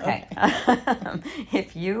 Okay.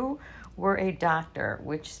 If you were a doctor,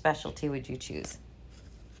 which specialty would you choose?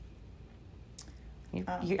 I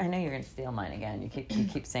know you're going to steal mine again. You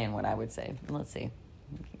keep saying what I would say. Let's see.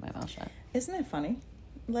 Keep my mouth shut. Isn't it funny?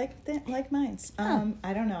 Like mine's.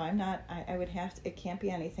 I don't know. I'm not. I would have to. It can't be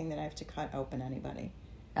anything that I have to cut open anybody.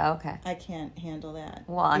 Okay. I can't handle that.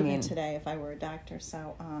 Well, Even today, if I were a doctor.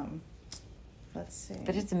 So, let's see.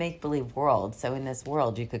 But it's a make-believe world. So in this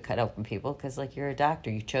world, you could cut open people because, like, you're a doctor.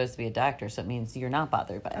 You chose to be a doctor, so it means you're not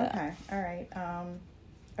bothered by that. Okay. All right.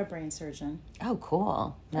 A brain surgeon. Oh,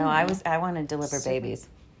 cool. No, I want to deliver babies.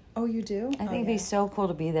 Oh, you do? I think it'd be so cool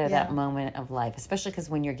to be there that moment of life, especially because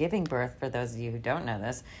when you're giving birth, for those of you who don't know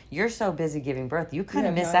this, you're so busy giving birth, you kind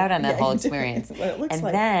of miss out on that whole experience. Well, it looks and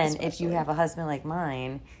like then if you have a husband like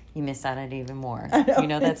mine, you miss out on it even more. You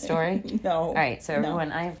know that story? No. All right, so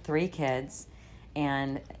everyone, I have 3 kids,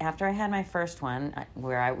 And after I had my first one,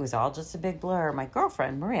 where I was all just a big blur, my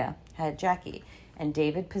girlfriend, Maria, had Jackie. And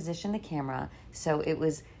David positioned the camera so it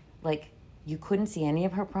was like you couldn't see any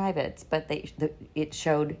of her privates, but it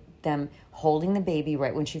showed them holding the baby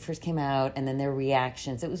right when she first came out and then their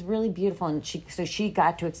reactions. It was really beautiful, and she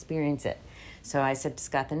got to experience it. So I said to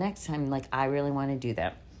Scott the next time, like, I really want to do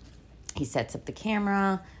that. He sets up the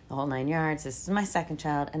camera, the whole 9 yards. This is my second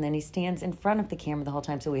child. And then he stands in front of the camera the whole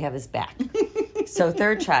time so we have his back. So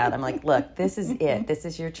third child, I'm like, look, this is it. This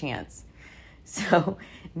is your chance. So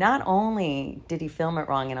not only did he film it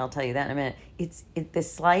wrong, and I'll tell you that in a minute, the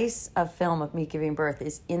slice of film of me giving birth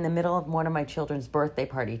is in the middle of one of my children's birthday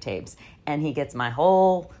party tapes. And he gets my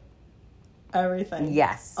whole... Everything.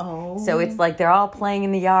 Yes. Oh. So it's like they're all playing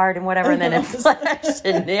in the yard and whatever, and then it flashed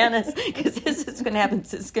to Nana's, because this is going to happen.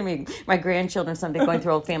 This is going to be my grandchildren someday going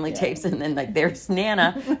through old family tapes, and then like there's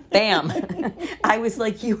Nana, bam. I was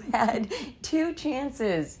like, you had 2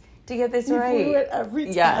 chances to get this right. You blew it every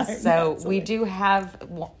time. Yes. So we do have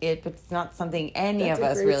it, but it's not something any of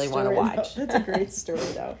us really want to watch. That's a great story,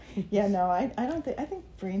 though. Yeah, no, I don't think. I think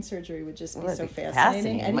brain surgery would just be so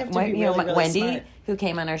fascinating. And you have to be really Wendy, smart. who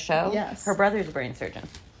came on our show, yes, her brother's a brain surgeon.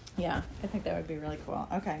 Yeah, I think that would be really cool.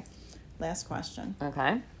 Okay, last question.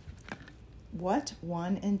 Okay. What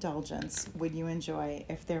one indulgence would you enjoy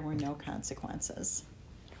if there were no consequences?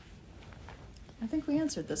 I think we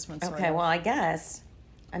answered this one. Okay, well, I guess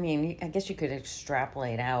you could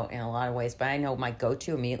extrapolate out in a lot of ways, but I know my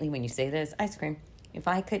go-to immediately when you say this, ice cream. If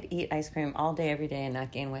I could eat ice cream all day, every day, and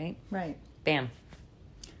not gain weight, right? Bam.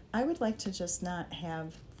 I would like to just not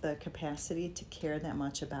have the capacity to care that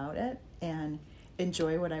much about it and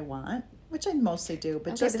enjoy what I want, which I mostly do.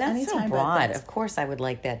 But just but that's anytime. So broad. Of course, I would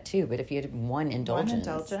like that too. But if you had one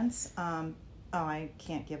indulgence, I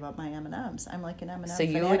can't give up my M&Ms. I'm like an M&M so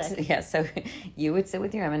fanatic. So you would sit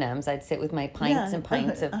with your M&Ms. I'd sit with my pints and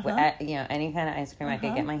pints of any kind of ice cream I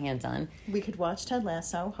could get my hands on. We could watch Ted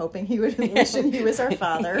Lasso, hoping he would wishing he was our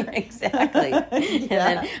father. Exactly. And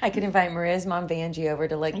then I could invite Maria's mom Vanjie over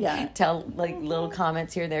to tell little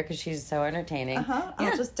comments here and there because she's so entertaining.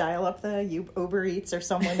 I'll just dial up the Uber Eats or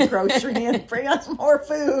someone's grocery and bring us more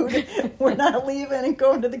food. We're not leaving and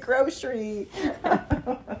going to the grocery.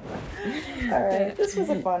 All right, this was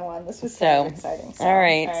a fun one. This was so exciting. All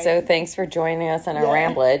right, so thanks for joining us on our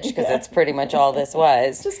ramblage, because that's pretty much all this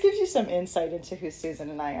was. Just gives you some insight into who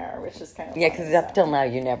Susan and I are, which is kind of because up till now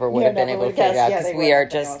you never would have been able to figure it out, because we are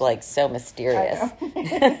just like so mysterious. All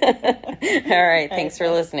right, thanks for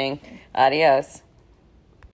listening. Adios.